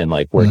teams and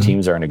like where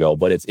teams are going to go,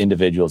 but it's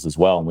individuals as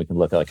well. And we can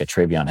look at like a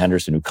TreVeyon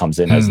Henderson who comes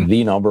in as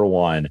the number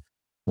one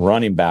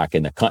running back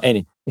in the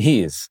and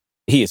he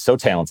is so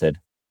talented.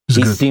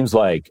 He seems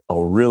like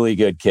a really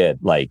good kid.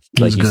 Like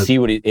you see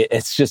what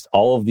it's just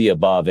all of the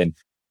above. And,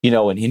 you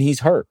know, and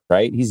he's hurt,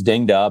 right? He's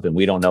dinged up and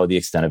we don't know the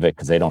extent of it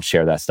because they don't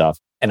share that stuff.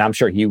 And I'm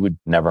sure he would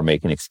never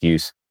make an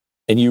excuse.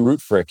 And you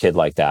root for a kid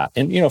like that.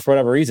 And, you know, for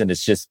whatever reason,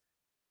 it's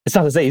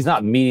not to say he's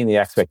not meeting the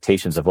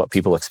expectations of what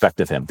people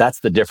expect of him. That's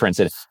the difference.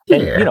 And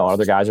you know,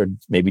 other guys are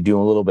maybe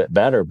doing a little bit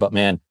better, but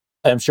man,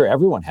 I'm sure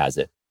everyone has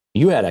it.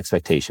 You had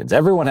expectations.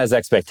 Everyone has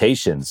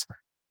expectations.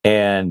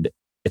 And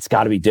it's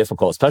got to be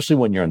difficult, especially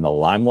when you're in the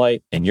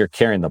limelight and you're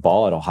carrying the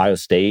ball at Ohio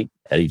State,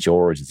 Eddie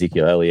George,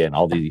 Ezekiel Elliott, and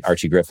all the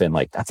Archie Griffin.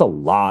 Like that's a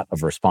lot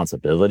of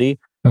responsibility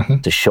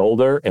to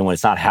shoulder. And when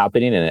it's not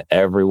happening and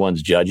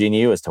everyone's judging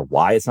you as to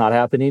why it's not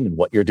happening and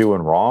what you're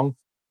doing wrong,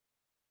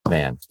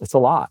 man, it's a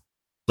lot.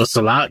 That's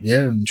a lot.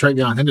 Yeah. And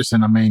TreVeyon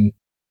Henderson, I mean,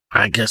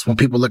 I guess when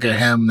people look at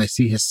him, they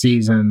see his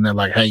season, they're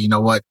like, hey, you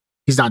know what?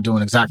 He's not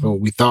doing exactly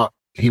what we thought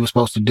he was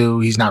supposed to do.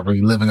 He's not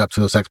really living up to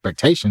those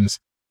expectations.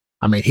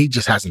 I mean, he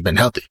just hasn't been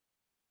healthy.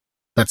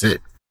 That's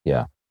it.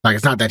 Yeah. Like,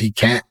 it's not that he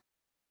can't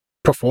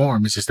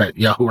perform. It's just that,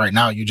 Yahoo, right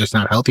now, you're just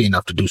not healthy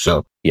enough to do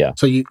so. Yeah.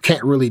 So you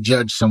can't really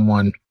judge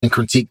someone and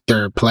critique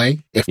their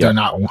play if they're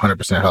not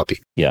 100% healthy.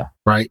 Yeah.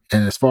 Right.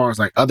 And as far as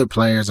like other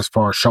players, as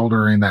far as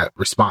shouldering that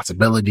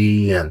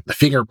responsibility and the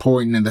finger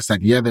pointing and this, that,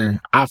 the other,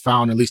 I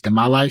found, at least in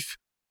my life,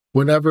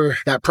 whenever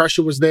that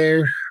pressure was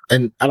there,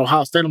 and at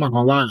Ohio State, I'm not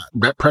going to lie,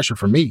 that pressure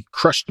for me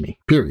crushed me,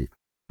 period.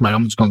 Like,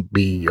 I'm just going to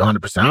be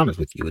 100% honest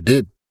with you. It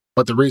did.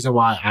 But the reason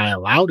why I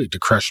allowed it to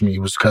crush me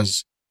was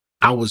because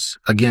I was,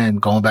 again,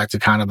 going back to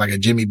kind of like a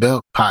Jimmy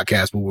Bell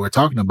podcast, what we were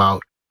talking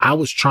about. I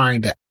was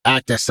trying to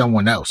act as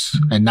someone else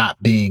and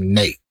not being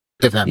Nate,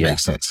 if that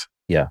makes sense.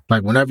 Yeah.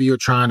 Like whenever you're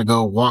trying to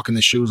go walk in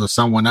the shoes of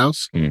someone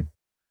else, they're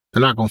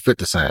not going to fit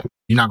the same.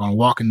 You're not going to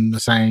walk in the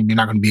same. You're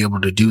not going to be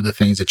able to do the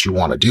things that you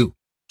want to do.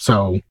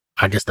 So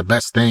I guess the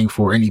best thing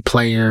for any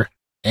player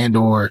and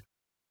or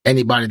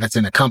anybody that's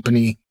in a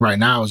company right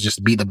now is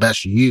just be the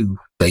best you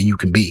that you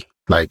can be.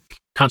 Like,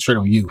 concentrate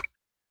on you.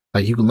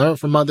 Like, you can learn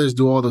from others,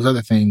 do all those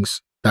other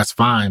things. That's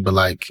fine. But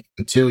like,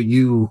 until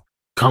you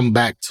come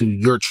back to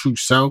your true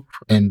self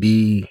and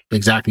be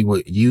exactly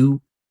what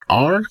you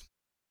are,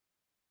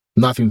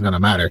 nothing's going to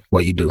matter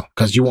what you do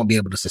because you won't be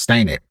able to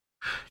sustain it.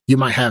 You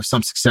might have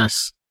some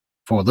success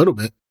for a little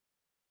bit,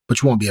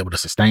 but you won't be able to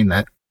sustain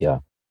that. Yeah.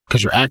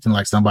 Because you're acting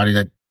like somebody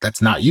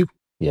that's not you.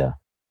 Yeah.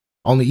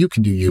 Only you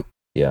can do you.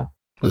 Yeah.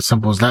 As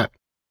simple as that.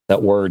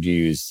 That word you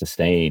use,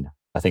 sustain,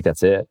 I think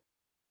that's it.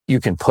 You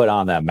can put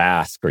on that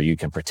mask or you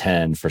can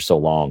pretend for so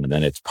long and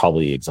then it's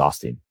probably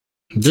exhausting.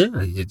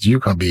 Yeah, you're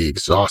going to be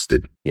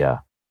exhausted. Yeah.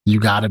 You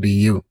got to be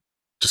you.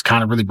 Just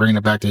kind of really bringing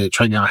it back to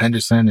TreVeyon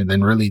Henderson and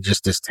then really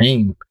just this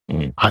team.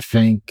 I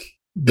think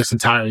this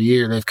entire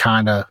year they've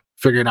kind of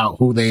figured out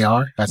who they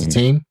are as a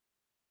team.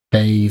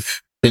 They've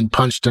been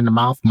punched in the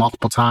mouth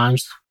multiple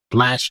times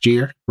last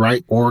year,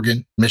 right?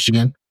 Oregon,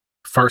 Michigan,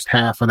 first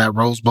half of that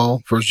Rose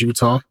Bowl versus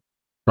Utah,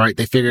 right?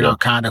 They figured out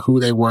kind of who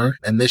they were.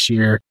 And this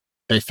year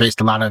they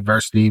faced a lot of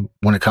adversity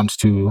when it comes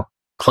to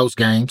close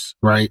games,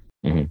 right?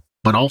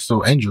 But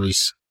also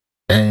injuries.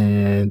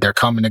 And they're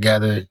coming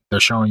together.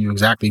 They're showing you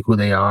exactly who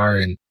they are.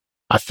 And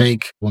I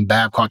think when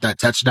Bab caught that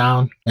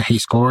touchdown and he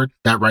scored,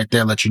 that right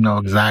there let you know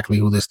exactly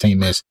who this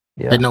team is.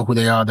 They know who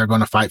they are. They're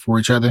going to fight for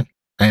each other.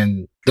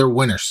 And they're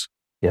winners.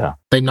 Yeah.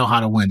 They know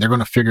how to win. They're going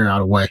to figure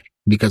out a way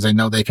because they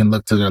know they can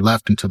look to their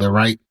left and to their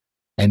right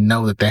and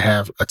know that they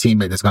have a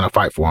teammate that's going to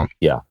fight for them.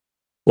 Yeah.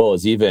 Well, it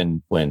was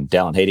even when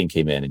Dallin Hayden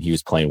came in and he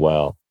was playing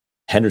well,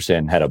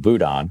 Henderson had a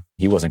boot on.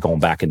 He wasn't going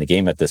back in the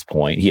game at this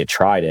point. He had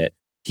tried it.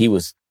 He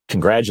was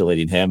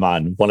congratulating him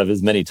on one of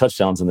his many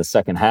touchdowns in the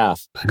second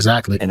half.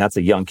 Exactly. And that's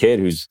a young kid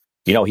who's,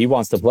 you know, he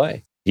wants to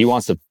play. He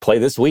wants to play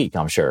this week,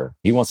 I'm sure.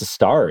 He wants to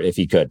start if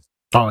he could.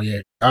 Oh, yeah.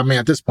 I mean,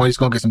 at this point, he's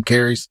going to get some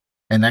carries.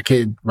 And that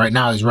kid right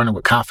now is running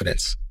with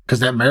confidence because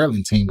that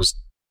Maryland team was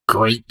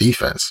great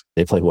defense.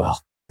 They played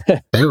well.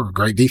 They were a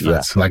great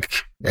defense. Yeah. Like,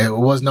 it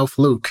was no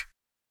fluke.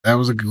 That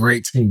was a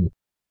great team.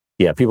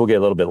 Yeah, people get a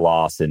little bit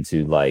lost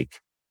into like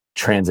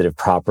transitive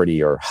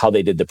property or how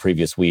they did the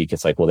previous week.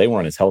 It's like, well, they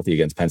weren't as healthy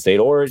against Penn State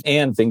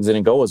and things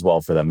didn't go as well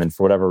for them. And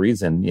for whatever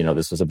reason, you know,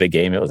 this was a big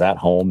game. It was at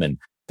home and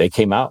they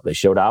came out. They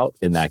showed out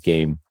in that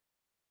game.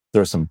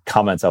 There were some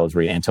comments I was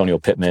reading. Antonio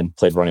Pittman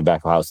played running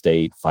back Ohio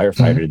State,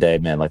 firefighter today,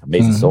 man, like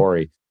amazing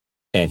story.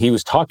 And he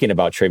was talking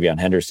about TreVeyon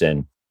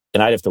Henderson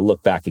and I'd have to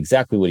look back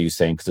exactly what he was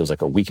saying because it was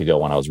like a week ago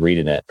when I was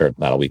reading it, or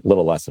not a week, a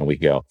little less than a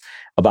week ago,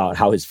 about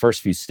how his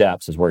first few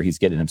steps is where he's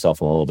getting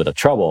himself in a little bit of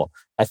trouble.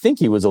 I think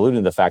he was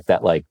alluding to the fact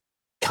that like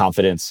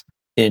confidence,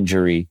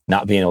 injury,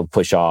 not being able to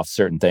push off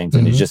certain things,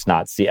 and he's just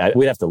not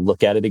we'd have to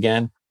look at it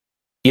again.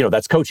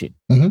 That's coaching.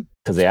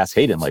 Because they asked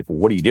Hayden, like,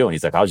 what are you doing?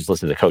 He's like, I was just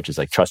listening to the coaches,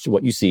 like, trust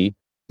what you see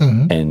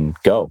and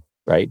go,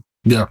 right?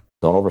 Yeah.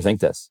 Don't overthink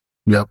this.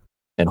 Yep.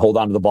 And hold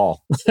on to the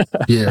ball.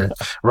 Yeah,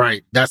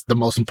 right. That's the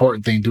most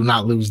important thing. Do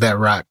not lose that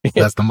rock.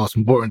 That's the most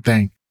important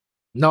thing.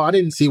 No, I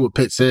didn't see what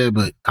Pitt said,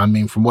 but I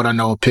mean, from what I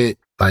know of Pitt,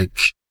 like,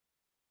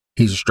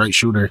 he's a straight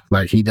shooter.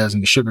 Like, he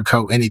doesn't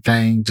sugarcoat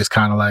anything. Just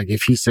kind of like,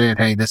 if he said,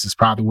 hey, this is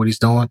probably what he's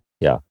doing.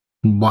 Yeah.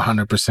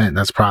 100%.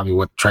 That's probably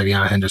what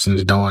TreVeyon Henderson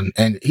is doing.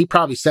 And he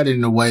probably said it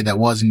in a way that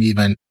wasn't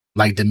even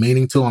like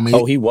demeaning to him.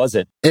 He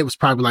wasn't. It was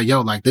probably like,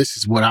 yo, like, this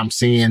is what I'm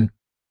seeing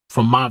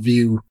from my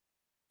view.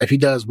 If he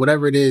does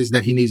whatever it is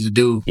that he needs to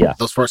do,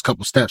 those first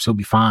couple steps, he'll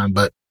be fine.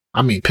 But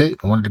I mean,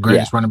 Pitt, one of the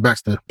greatest running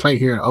backs to play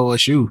here at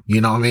OSU,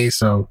 you know what I mean?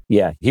 So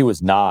yeah, he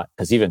was not,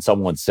 because even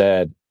someone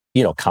said,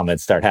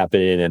 comments start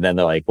happening, and then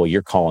they're like, well,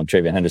 you're calling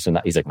TreVeyon Henderson.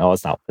 He's like, no,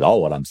 that's not at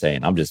all what I'm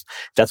saying.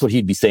 That's what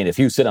he'd be saying. If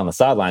he was sitting on the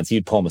sidelines,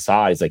 he'd pull him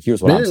aside. He's like,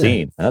 here's what I'm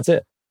seeing. And that's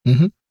it.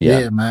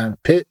 Yeah, man.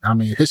 Pitt, I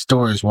mean, his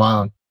story is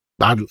wild.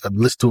 I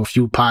listened to a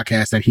few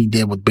podcasts that he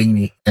did with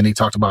Beanie, and he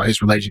talked about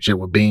his relationship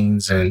with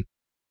Beans and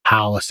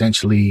how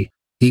essentially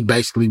he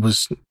basically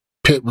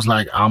Pitt was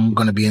like, I'm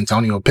going to be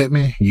Antonio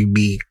Pittman, you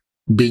be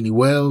Beanie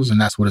Wells, and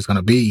that's what it's going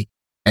to be.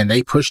 And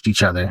they pushed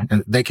each other,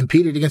 and they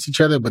competed against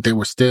each other, but they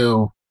were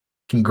still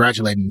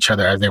congratulating each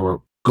other as they were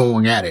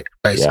going at it,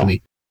 basically.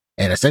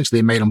 Yeah. And essentially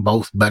it made them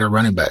both better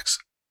running backs.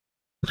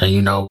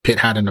 And, Pitt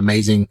had an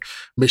amazing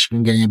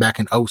Michigan game back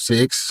in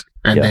 2006.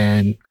 And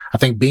then I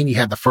think Beanie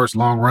had the first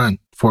long run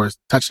for his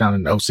touchdown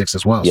in 2006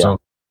 as well. Yeah.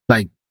 So,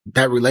 like,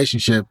 that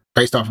relationship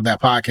based off of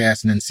that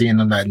podcast and then seeing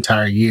them that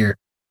entire year,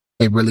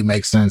 it really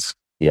makes sense.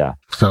 Yeah.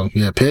 So,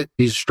 yeah, Pitt,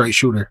 he's a straight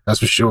shooter. That's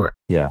for sure.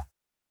 Yeah.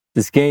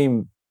 This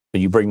game,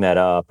 you bring that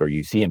up, or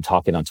you see him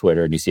talking on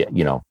Twitter and you see,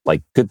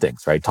 like, good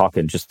things, right?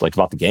 Talking just like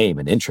about the game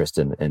and interest,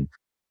 and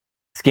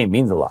this game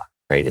means a lot,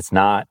 right? It's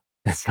not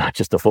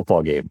just a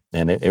football game,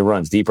 and it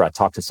runs deeper. I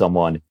talked to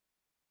someone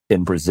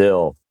in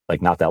Brazil,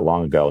 like not that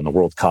long ago, and the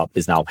World Cup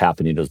is now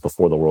happening. It was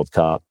before the World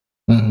Cup.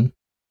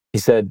 He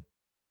said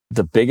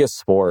the biggest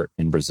sport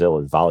in Brazil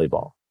is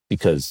volleyball,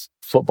 because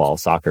football,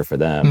 soccer for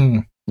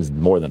them is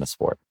more than a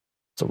sport.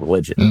 It's a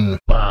religion.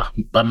 Wow.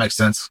 That makes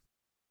sense.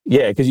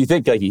 Yeah, because you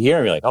think, like, you hear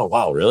him, you're like, oh,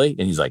 wow, really?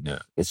 And he's like, no,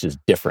 it's just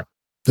different.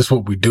 This is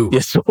what we do.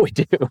 It's what we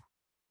do.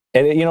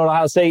 And,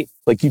 Ohio State,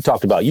 like you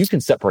talked about, you can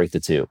separate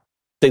the two.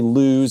 They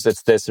lose,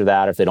 it's this or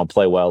that. If they don't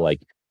play well,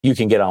 like, you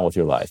can get on with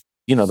your life.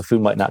 The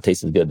food might not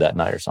taste as good that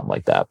night or something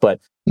like that. But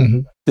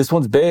this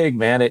one's big,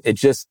 man.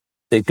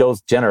 It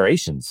goes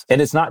generations.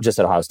 And it's not just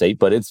at Ohio State,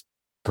 but it's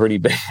pretty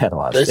big at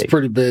Ohio State. It's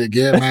pretty big,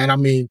 yeah, man. I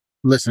mean,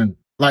 listen,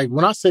 like,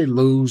 when I say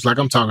lose, like,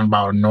 I'm talking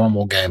about a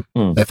normal game,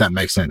 if that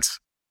makes sense.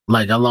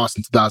 Like, I lost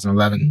in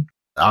 2011.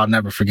 I'll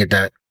never forget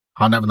that.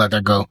 I'll never let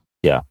that go.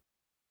 Yeah.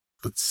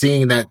 But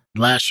seeing that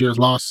last year's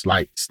loss,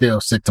 like,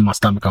 still sick to my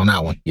stomach on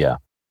that one. Yeah.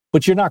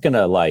 But you're not going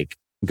to, like,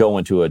 go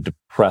into a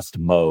depressed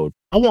mode.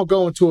 I won't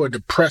go into a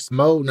depressed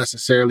mode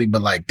necessarily,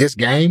 but, like, this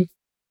game,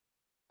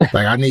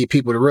 like, I need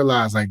people to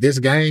realize, like, this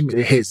game,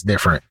 it hits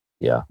different.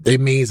 Yeah.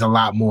 It means a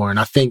lot more. And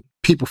I think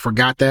people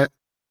forgot that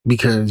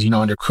because,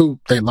 under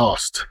Coop, they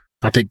lost.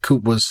 I think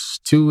Coop was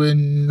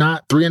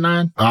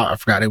 3-9. I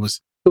forgot. It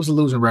was a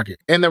losing record.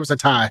 And there was a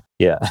tie.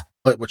 Yeah.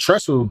 But with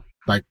Tressel,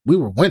 like, we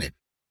were winning.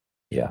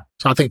 Yeah.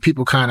 So I think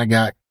people kind of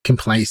got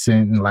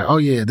complacent and like, oh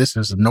yeah, this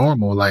is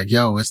normal. Like,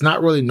 yo, it's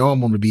not really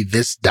normal to be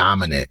this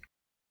dominant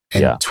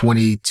in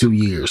 22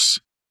 years.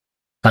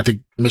 I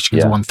think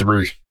Michigan's won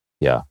 3.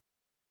 Yeah.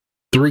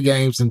 3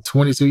 games in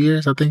 22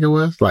 years, I think it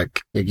was.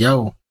 Like,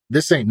 yo,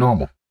 this ain't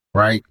normal,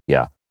 right?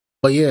 Yeah.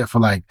 But yeah, for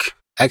like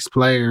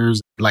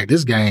ex-players, like,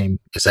 this game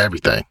is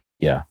everything.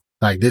 Yeah.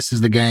 Like, this is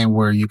the game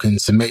where you can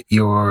submit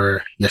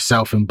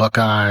yourself in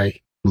Buckeye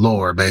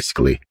lore,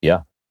 basically.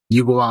 Yeah.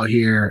 You go out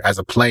here as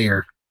a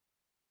player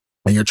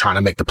and you're trying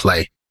to make the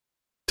play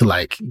to,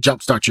 like,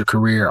 jumpstart your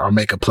career or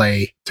make a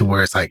play to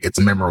where it's like, it's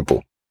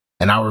memorable.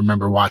 And I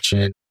remember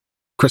watching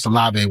Chris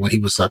Olave when he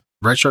was a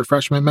redshirt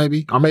freshman,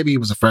 maybe, or maybe he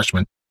was a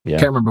freshman. Yeah.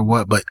 Can't remember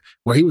what, but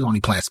where he was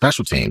only playing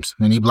special teams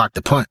and he blocked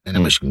the punt in the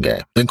Michigan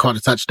game, then caught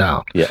a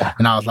touchdown. Yeah.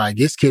 And I was like,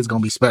 this kid's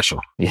going to be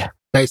special. Yeah.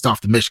 Based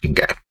off the Michigan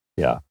game.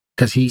 Yeah.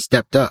 Because he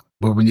stepped up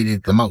where we needed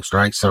it the most,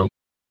 right? So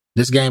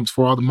this game's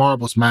for all the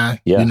marbles, man.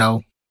 Yeah.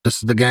 This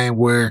is the game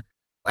where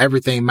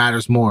everything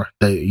matters more.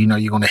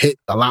 You're going to hit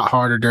a lot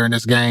harder during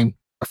this game.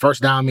 A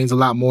first down means a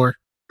lot more.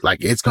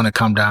 Like, it's going to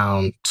come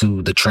down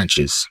to the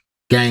trenches.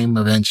 Game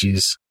of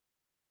inches.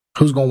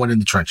 Who's going to win in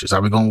the trenches?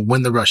 Are we going to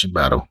win the rushing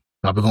battle?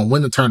 Are we going to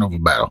win the turnover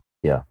battle?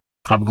 Yeah.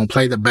 Are we going to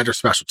play the better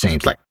special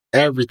teams? Like,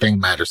 everything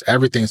matters.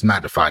 Everything's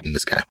magnified in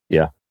this game.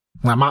 Yeah.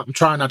 I'm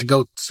trying not to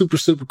go super,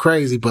 super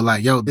crazy, but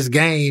like, yo, this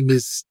game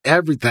is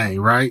everything,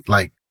 right?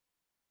 Like,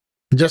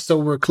 just so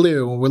we're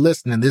clear when we're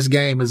listening, this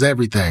game is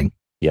everything.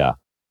 Yeah.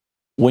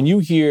 When you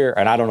hear,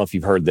 and I don't know if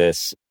you've heard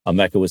this,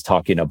 Emeka was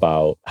talking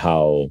about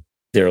how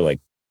they're like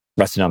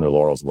resting on their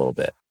laurels a little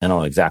bit. I don't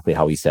know exactly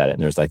how he said it.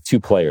 And there's like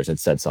 2 players that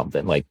said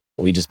something like,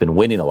 we just been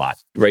winning a lot,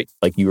 right?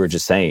 Like you were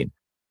just saying,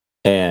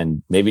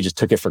 and maybe just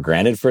took it for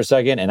granted for a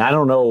second. And I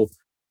don't know,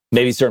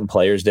 maybe certain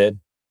players did,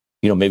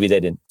 maybe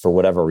they didn't for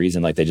whatever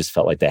reason, like they just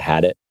felt like they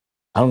had it.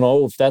 I don't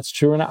know if that's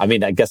true or not. I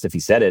mean, I guess if he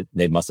said it,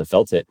 they must have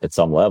felt it at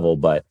some level,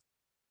 but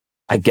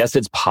I guess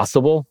it's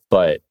possible,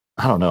 but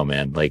I don't know,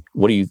 man. Like,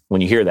 when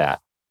you hear that?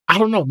 I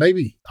don't know.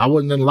 Maybe I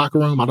wasn't in the locker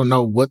room. I don't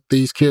know what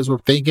these kids were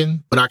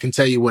thinking, but I can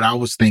tell you what I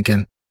was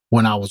thinking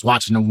when I was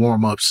watching the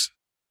warm-ups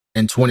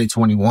in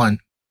 2021.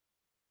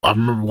 I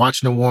remember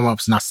watching the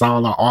warm-ups and I saw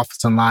all our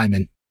offensive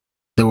linemen.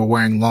 They were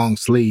wearing long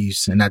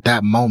sleeves. And at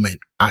that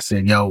moment, I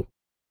said, yo,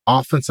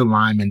 offensive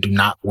linemen do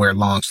not wear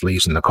long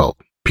sleeves in the Colt,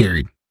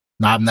 period.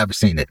 Now, I've never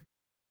seen it.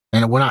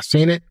 And when I've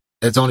seen it,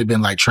 it's only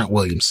been like Trent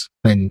Williams,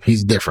 and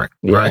he's different,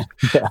 right?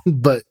 Yeah.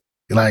 But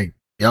like,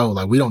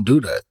 we don't do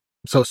that.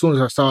 So as soon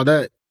as I saw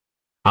that,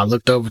 I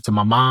looked over to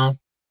my mom.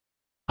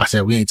 I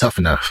said, we ain't tough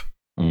enough.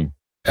 And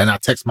I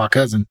texted my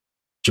cousin,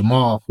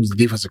 Jamal, who's the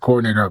defensive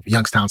coordinator of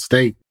Youngstown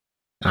State.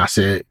 And I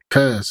said,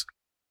 cuz,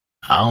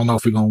 I don't know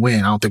if we're going to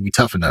win. I don't think we're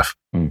tough enough.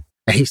 And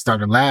he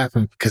started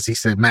laughing because he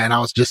said, man, I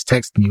was just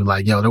texting you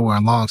like, yo, they're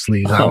wearing long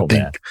sleeves. I don't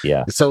think.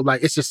 Yeah. So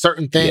like, it's just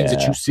certain things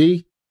that you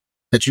see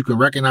that you can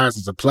recognize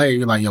as a player.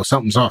 You're like, yo,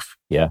 something's off.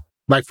 Yeah.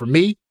 Like for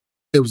me,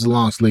 it was the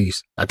long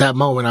sleeves. At that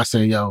moment, I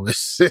said, yo,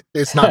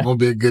 it's not going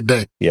to be a good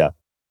day. Yeah.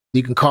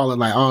 You can call it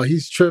like, oh,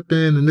 he's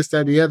tripping and this,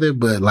 that, the other.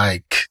 But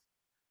like,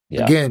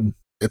 again,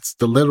 it's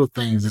the little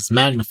things. It's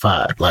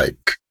magnified.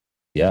 Like,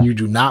 you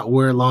do not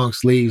wear long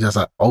sleeves as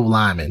an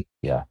O-lineman.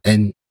 Yeah.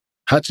 And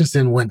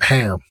Hutchinson went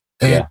ham.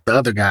 And the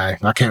other guy,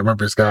 I can't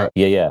remember his guy.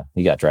 Yeah.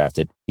 He got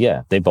drafted.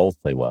 Yeah. They both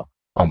play well.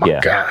 Oh my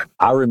God.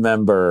 I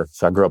remember,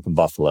 so I grew up in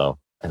Buffalo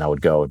and I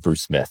would go with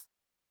Bruce Smith.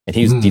 And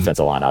he was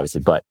defensive line,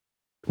 obviously, but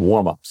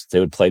warm-ups. They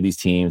would play these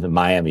teams, and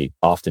Miami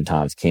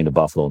oftentimes came to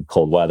Buffalo in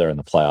cold weather in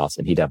the playoffs,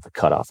 and he'd have the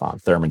cutoff on.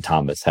 Thurman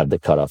Thomas had the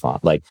cutoff on.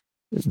 Like,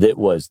 they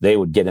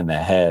would get in the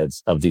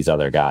heads of these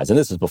other guys. And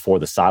this is before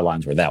the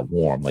sidelines were that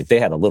warm. Like, they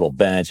had a little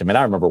bench. I mean,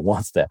 I remember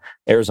once the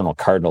Arizona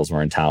Cardinals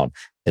were in town,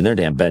 and their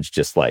damn bench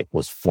just like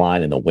was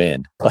flying in the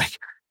wind. Like,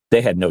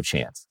 they had no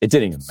chance. It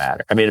didn't even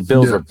matter. I mean, the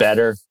Bills were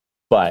better.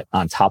 But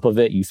on top of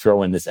it, you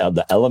throw in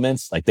the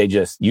elements, like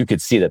you could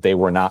see that they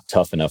were not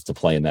tough enough to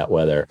play in that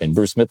weather. And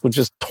Bruce Smith would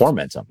just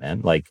torment them,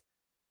 man. Like,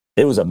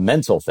 it was a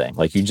mental thing,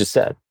 like you just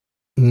said.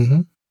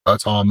 Mm-hmm.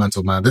 That's all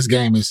mental, man. This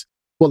game is,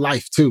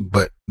 life too,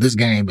 but this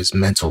game is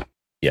mental.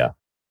 Yeah.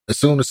 As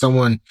soon as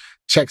someone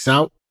checks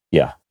out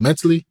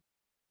mentally,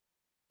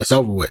 it's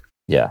over with.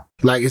 Yeah.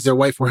 Like, is there a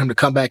way for him to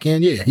come back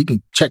in? Yeah, he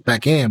can check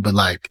back in, but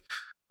like,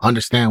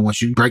 understand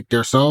once you break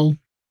their soul,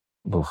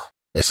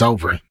 it's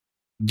over.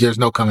 There's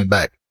no coming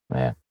back.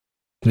 Man.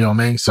 You know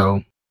what I mean?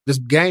 So this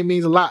game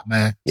means a lot,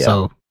 man. Yeah.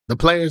 So the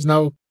players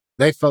know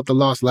they felt the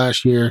loss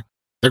last year.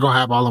 They're going to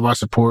have all of our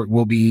support.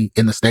 We'll be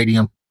in the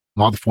stadium.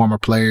 All the former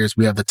players.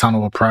 We have the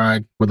Tunnel of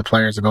Pride where the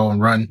players will go and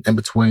run in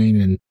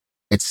between. And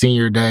it's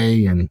senior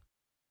day. And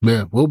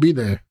we'll be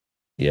there.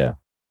 Yeah.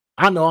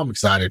 I know I'm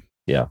excited.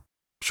 Yeah.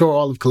 I'm sure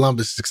all of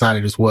Columbus is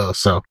excited as well.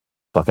 So.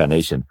 Buckeye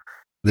Nation.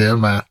 Yeah,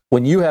 man.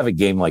 When you have a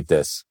game like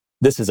this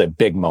is a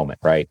big moment,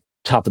 right?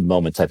 Top of the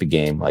moment type of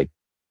game. Like,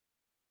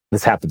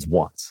 this happens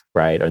once,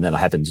 right? And then it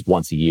happens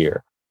once a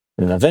year.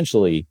 And then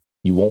eventually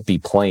you won't be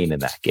playing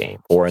in that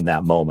game or in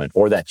that moment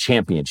or that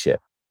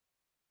championship.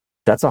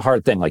 That's a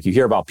hard thing. Like, you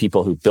hear about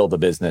people who build a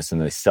business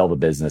and they sell the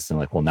business and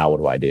like, well, now what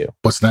do I do?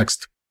 What's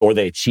next? Or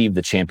they achieve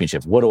the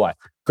championship.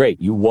 Great.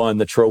 You won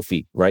the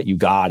trophy, right? You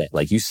got it.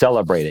 Like, you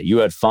celebrate it. You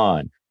had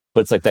fun.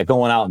 But it's like that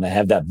going out and they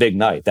have that big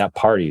night, that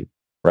party,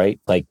 right?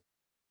 Like,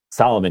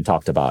 Solomon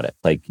talked about it.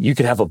 Like, you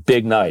could have a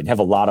big night and have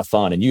a lot of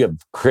fun and you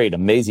create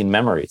amazing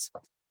memories.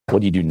 What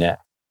do you do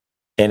next?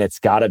 And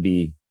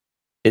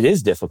it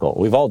is difficult.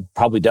 We've all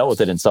probably dealt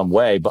with it in some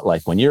way, but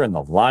like, when you're in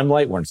the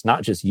limelight where it's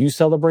not just you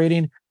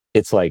celebrating,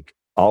 it's like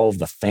all of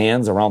the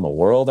fans around the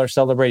world are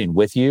celebrating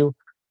with you.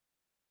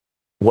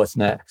 What's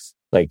next?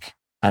 Like,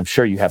 I'm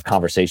sure you have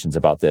conversations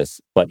about this,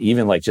 but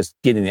even like just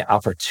getting the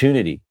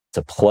opportunity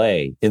to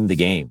play in the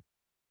game,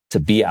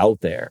 to be out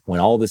there when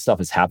all this stuff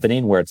is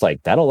happening, where it's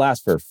like, that'll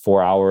last for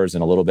 4 hours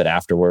and a little bit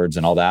afterwards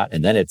and all that.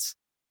 And then it's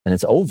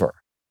over.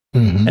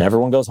 Mm-hmm. And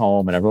everyone goes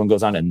home and everyone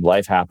goes on and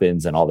life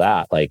happens and all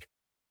that. Like,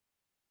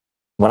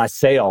 when I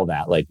say all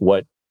that, like,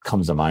 what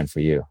comes to mind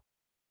for you?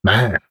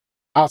 Man,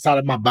 outside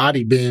of my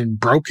body being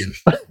broken,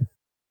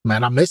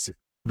 man, I miss it.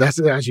 That's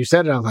it. As you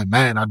said it, I was like,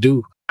 man, I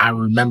do. I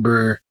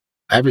remember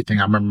everything.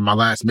 I remember my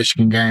last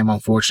Michigan game,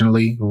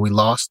 unfortunately, where we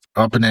lost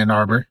up in Ann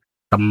Arbor.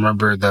 I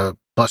remember the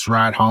bus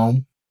ride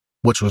home,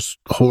 which was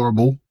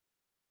horrible.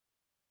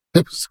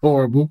 It was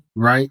horrible,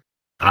 right?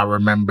 I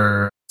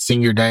remember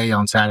senior day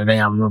on Saturday.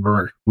 I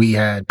remember we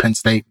had Penn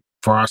State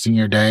for our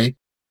senior day.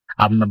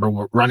 I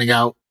remember running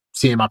out,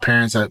 seeing my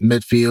parents at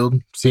midfield,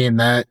 seeing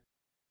that,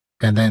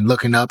 and then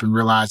looking up and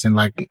realizing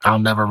like I'll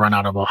never run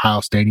out of Ohio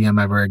Stadium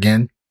ever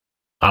again.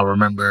 I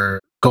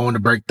remember going to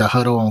break the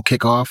huddle on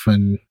kickoff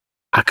and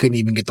I couldn't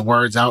even get the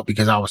words out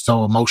because I was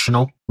so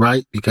emotional,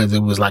 right? Because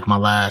it was like my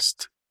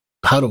last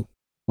huddle,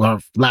 or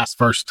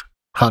first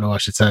huddle, I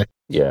should say.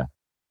 Yeah.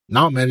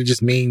 No, man, it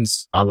just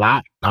means a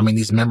lot. I mean,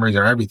 these memories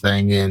are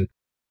everything. And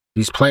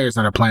these players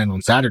that are playing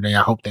on Saturday,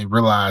 I hope they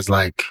realize,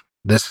 like,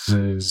 this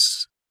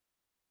is,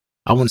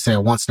 I wouldn't say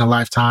a once in a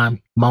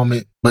lifetime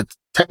moment, but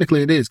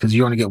technically it is, because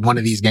you only get one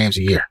of these games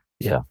a year.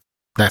 Yeah.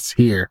 That's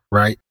here,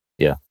 right?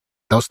 Yeah.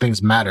 Those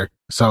things matter.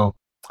 So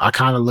I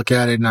kind of look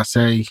at it and I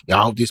say,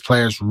 I hope these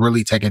players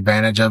really take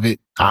advantage of it.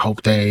 I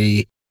hope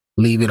they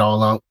leave it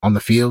all out on the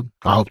field.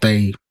 I hope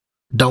they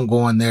don't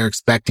go in there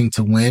expecting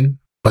to win,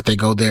 but they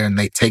go there and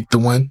they take the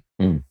win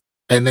and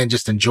then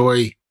just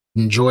enjoy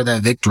that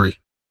victory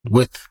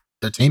with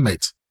their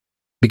teammates.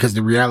 Because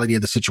the reality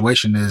of the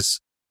situation is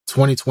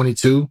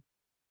 2022,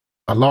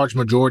 a large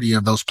majority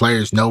of those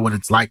players know what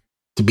it's like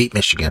to beat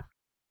Michigan,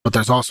 but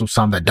there's also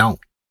some that don't.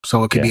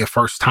 So it could be a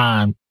first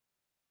time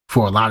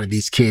for a lot of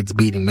these kids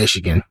beating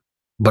Michigan,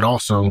 but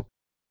also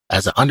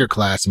as an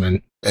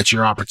underclassman, it's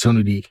your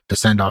opportunity to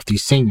send off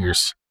these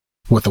seniors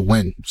with a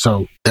win.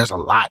 So there's a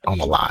lot on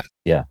the line.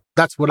 Yeah.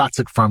 That's what I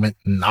took from it.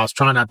 And I was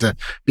trying not to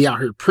be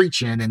out here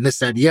preaching and this,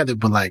 that, the other,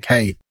 but like,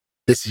 hey,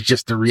 this is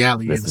just the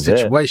reality of the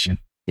situation.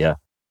 Yeah.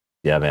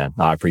 Yeah, man.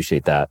 I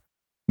appreciate that.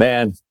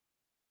 Man,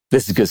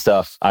 this is good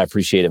stuff. I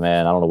appreciate it,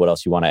 man. I don't know what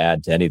else you want to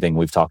add to anything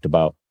we've talked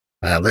about.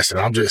 Listen,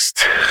 I'm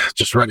just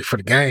ready for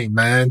the game,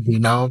 man. You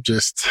know,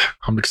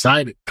 I'm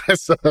excited.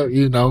 So,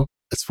 you know,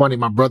 it's funny.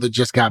 My brother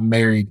just got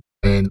married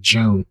in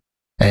June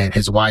and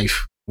his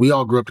wife, we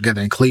all grew up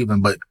together in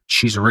Cleveland, but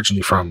she's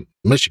originally from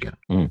Michigan,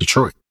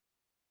 Detroit.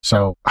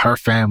 So her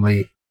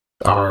family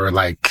are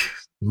like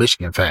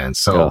Michigan fans.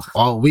 So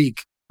all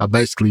week I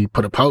basically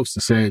put a post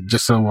and said,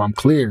 just so I'm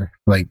clear,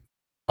 like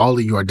all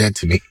of you are dead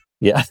to me.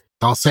 Yeah.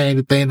 Don't say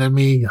anything to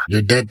me.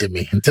 You're dead to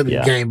me until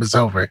the game is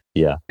over.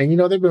 Yeah. And, you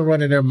know, they've been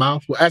running their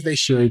mouth, as they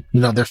should.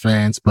 You know, they're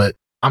fans. But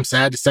I'm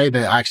sad to say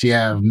that I actually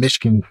have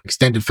Michigan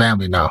extended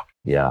family now.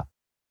 Yeah.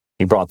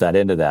 He brought that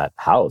into that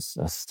house.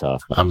 That's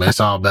tough. I mean, it's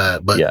all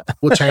bad, but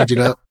we'll change it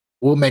up.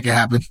 We'll make it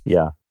happen.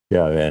 Yeah.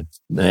 Yeah, man.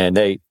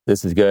 And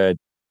this is good.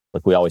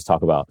 Like we always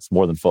talk about, it's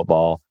more than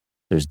football.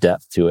 There's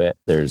depth to it.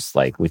 There's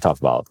like, we talked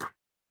about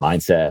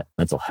mindset,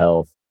 mental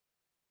health,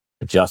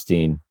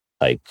 adjusting.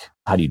 Like,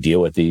 how do you deal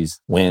with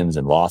these wins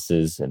and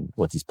losses and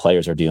what these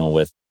players are dealing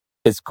with?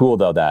 It's cool,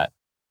 though, that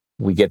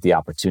we get the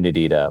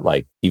opportunity to,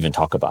 like, even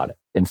talk about it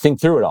and think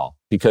through it all.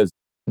 Because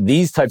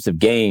these types of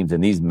games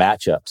and these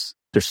matchups,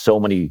 there's so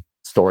many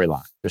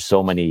storylines. There's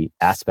so many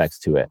aspects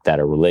to it that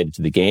are related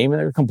to the game and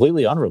they're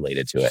completely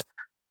unrelated to it.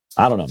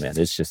 I don't know, man.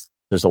 It's just,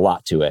 there's a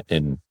lot to it.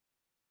 And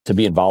to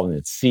be involved in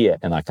it, see it.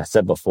 And like I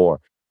said before,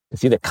 to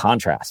see the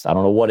contrast. I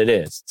don't know what it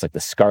is. It's like the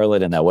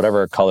scarlet and that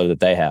whatever color that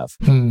they have.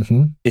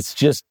 Mm-hmm. It's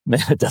just,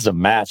 man, it doesn't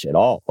match at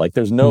all. Like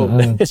there's no,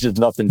 it's just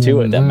nothing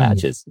to it that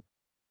matches.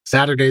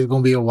 Saturday is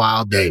going to be a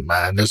wild day,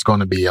 man. There's going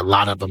to be a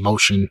lot of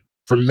emotion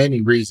for many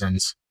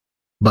reasons.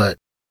 But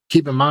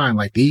keep in mind,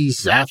 like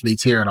these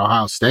athletes here at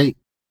Ohio State,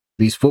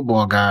 these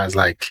football guys,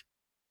 like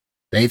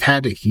they've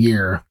had to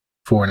hear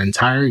for an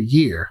entire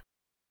year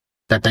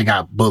that they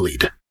got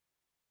bullied.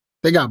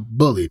 They got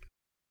bullied.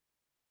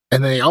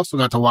 And they also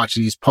got to watch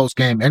these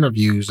post-game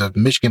interviews of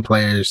Michigan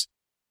players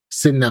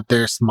sitting up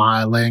there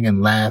smiling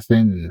and laughing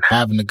and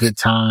having a good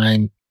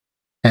time.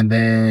 And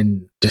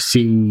then to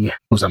see,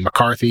 was it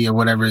McCarthy or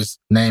whatever his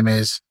name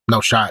is?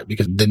 No shot,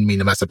 because it didn't mean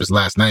to mess up his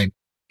last name.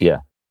 Yeah.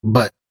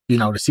 But, you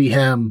know, to see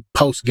him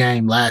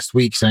post-game last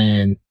week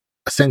saying,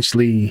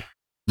 essentially,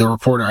 the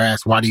reporter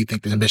asked, why do you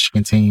think the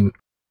Michigan team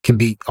can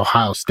beat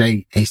Ohio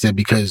State? And he said,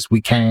 because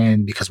we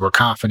can, because we're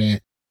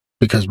confident,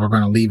 because we're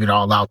going to leave it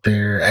all out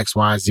there, X,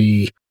 Y,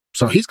 Z.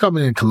 So he's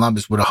coming in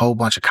Columbus with a whole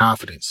bunch of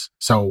confidence.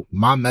 So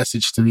my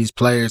message to these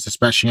players,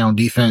 especially on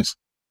defense,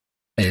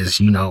 is,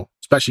 you know,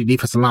 especially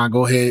defensive line,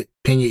 go ahead,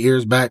 pin your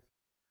ears back,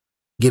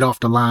 get off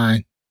the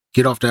line,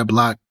 get off that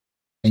block,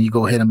 and you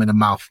go hit them in the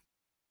mouth.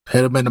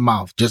 Hit them in the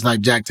mouth, just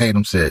like Jack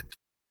Tatum said.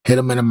 Hit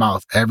them in the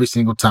mouth every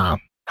single time.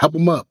 Help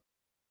them up.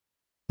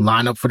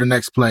 Line up for the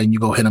next play, and you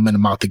go hit them in the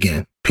mouth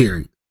again,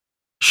 period.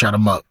 Shut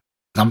them up.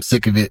 I'm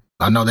sick of it.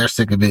 I know they're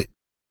sick of it.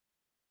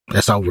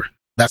 It's over.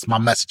 That's my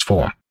message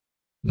for them.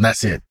 And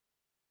that's it.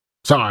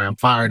 Sorry, I'm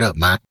fired up,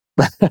 man.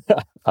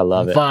 I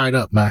love it. Fired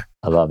up, man.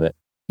 I love it.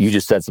 You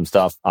just said some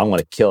stuff. I'm going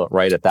to kill it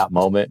right at that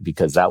moment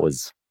because that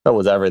was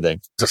everything.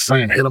 Just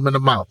saying, hit them in the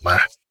mouth, man.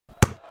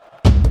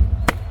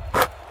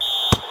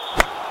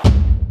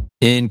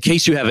 In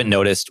case you haven't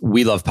noticed,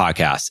 we love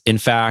podcasts. In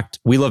fact,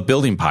 we love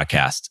building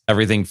podcasts,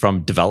 everything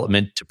from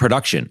development to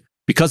production.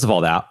 Because of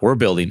all that, we're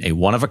building a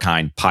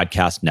one-of-a-kind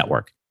podcast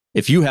network.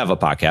 If you have a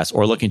podcast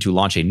or looking to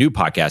launch a new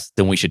podcast,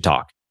 then we should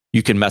talk.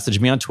 You can message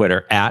me on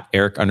Twitter at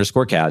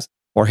Eric_Kaz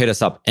or hit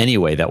us up any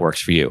way that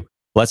works for you.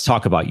 Let's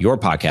talk about your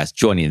podcast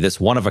joining this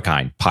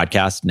one-of-a-kind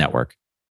podcast network.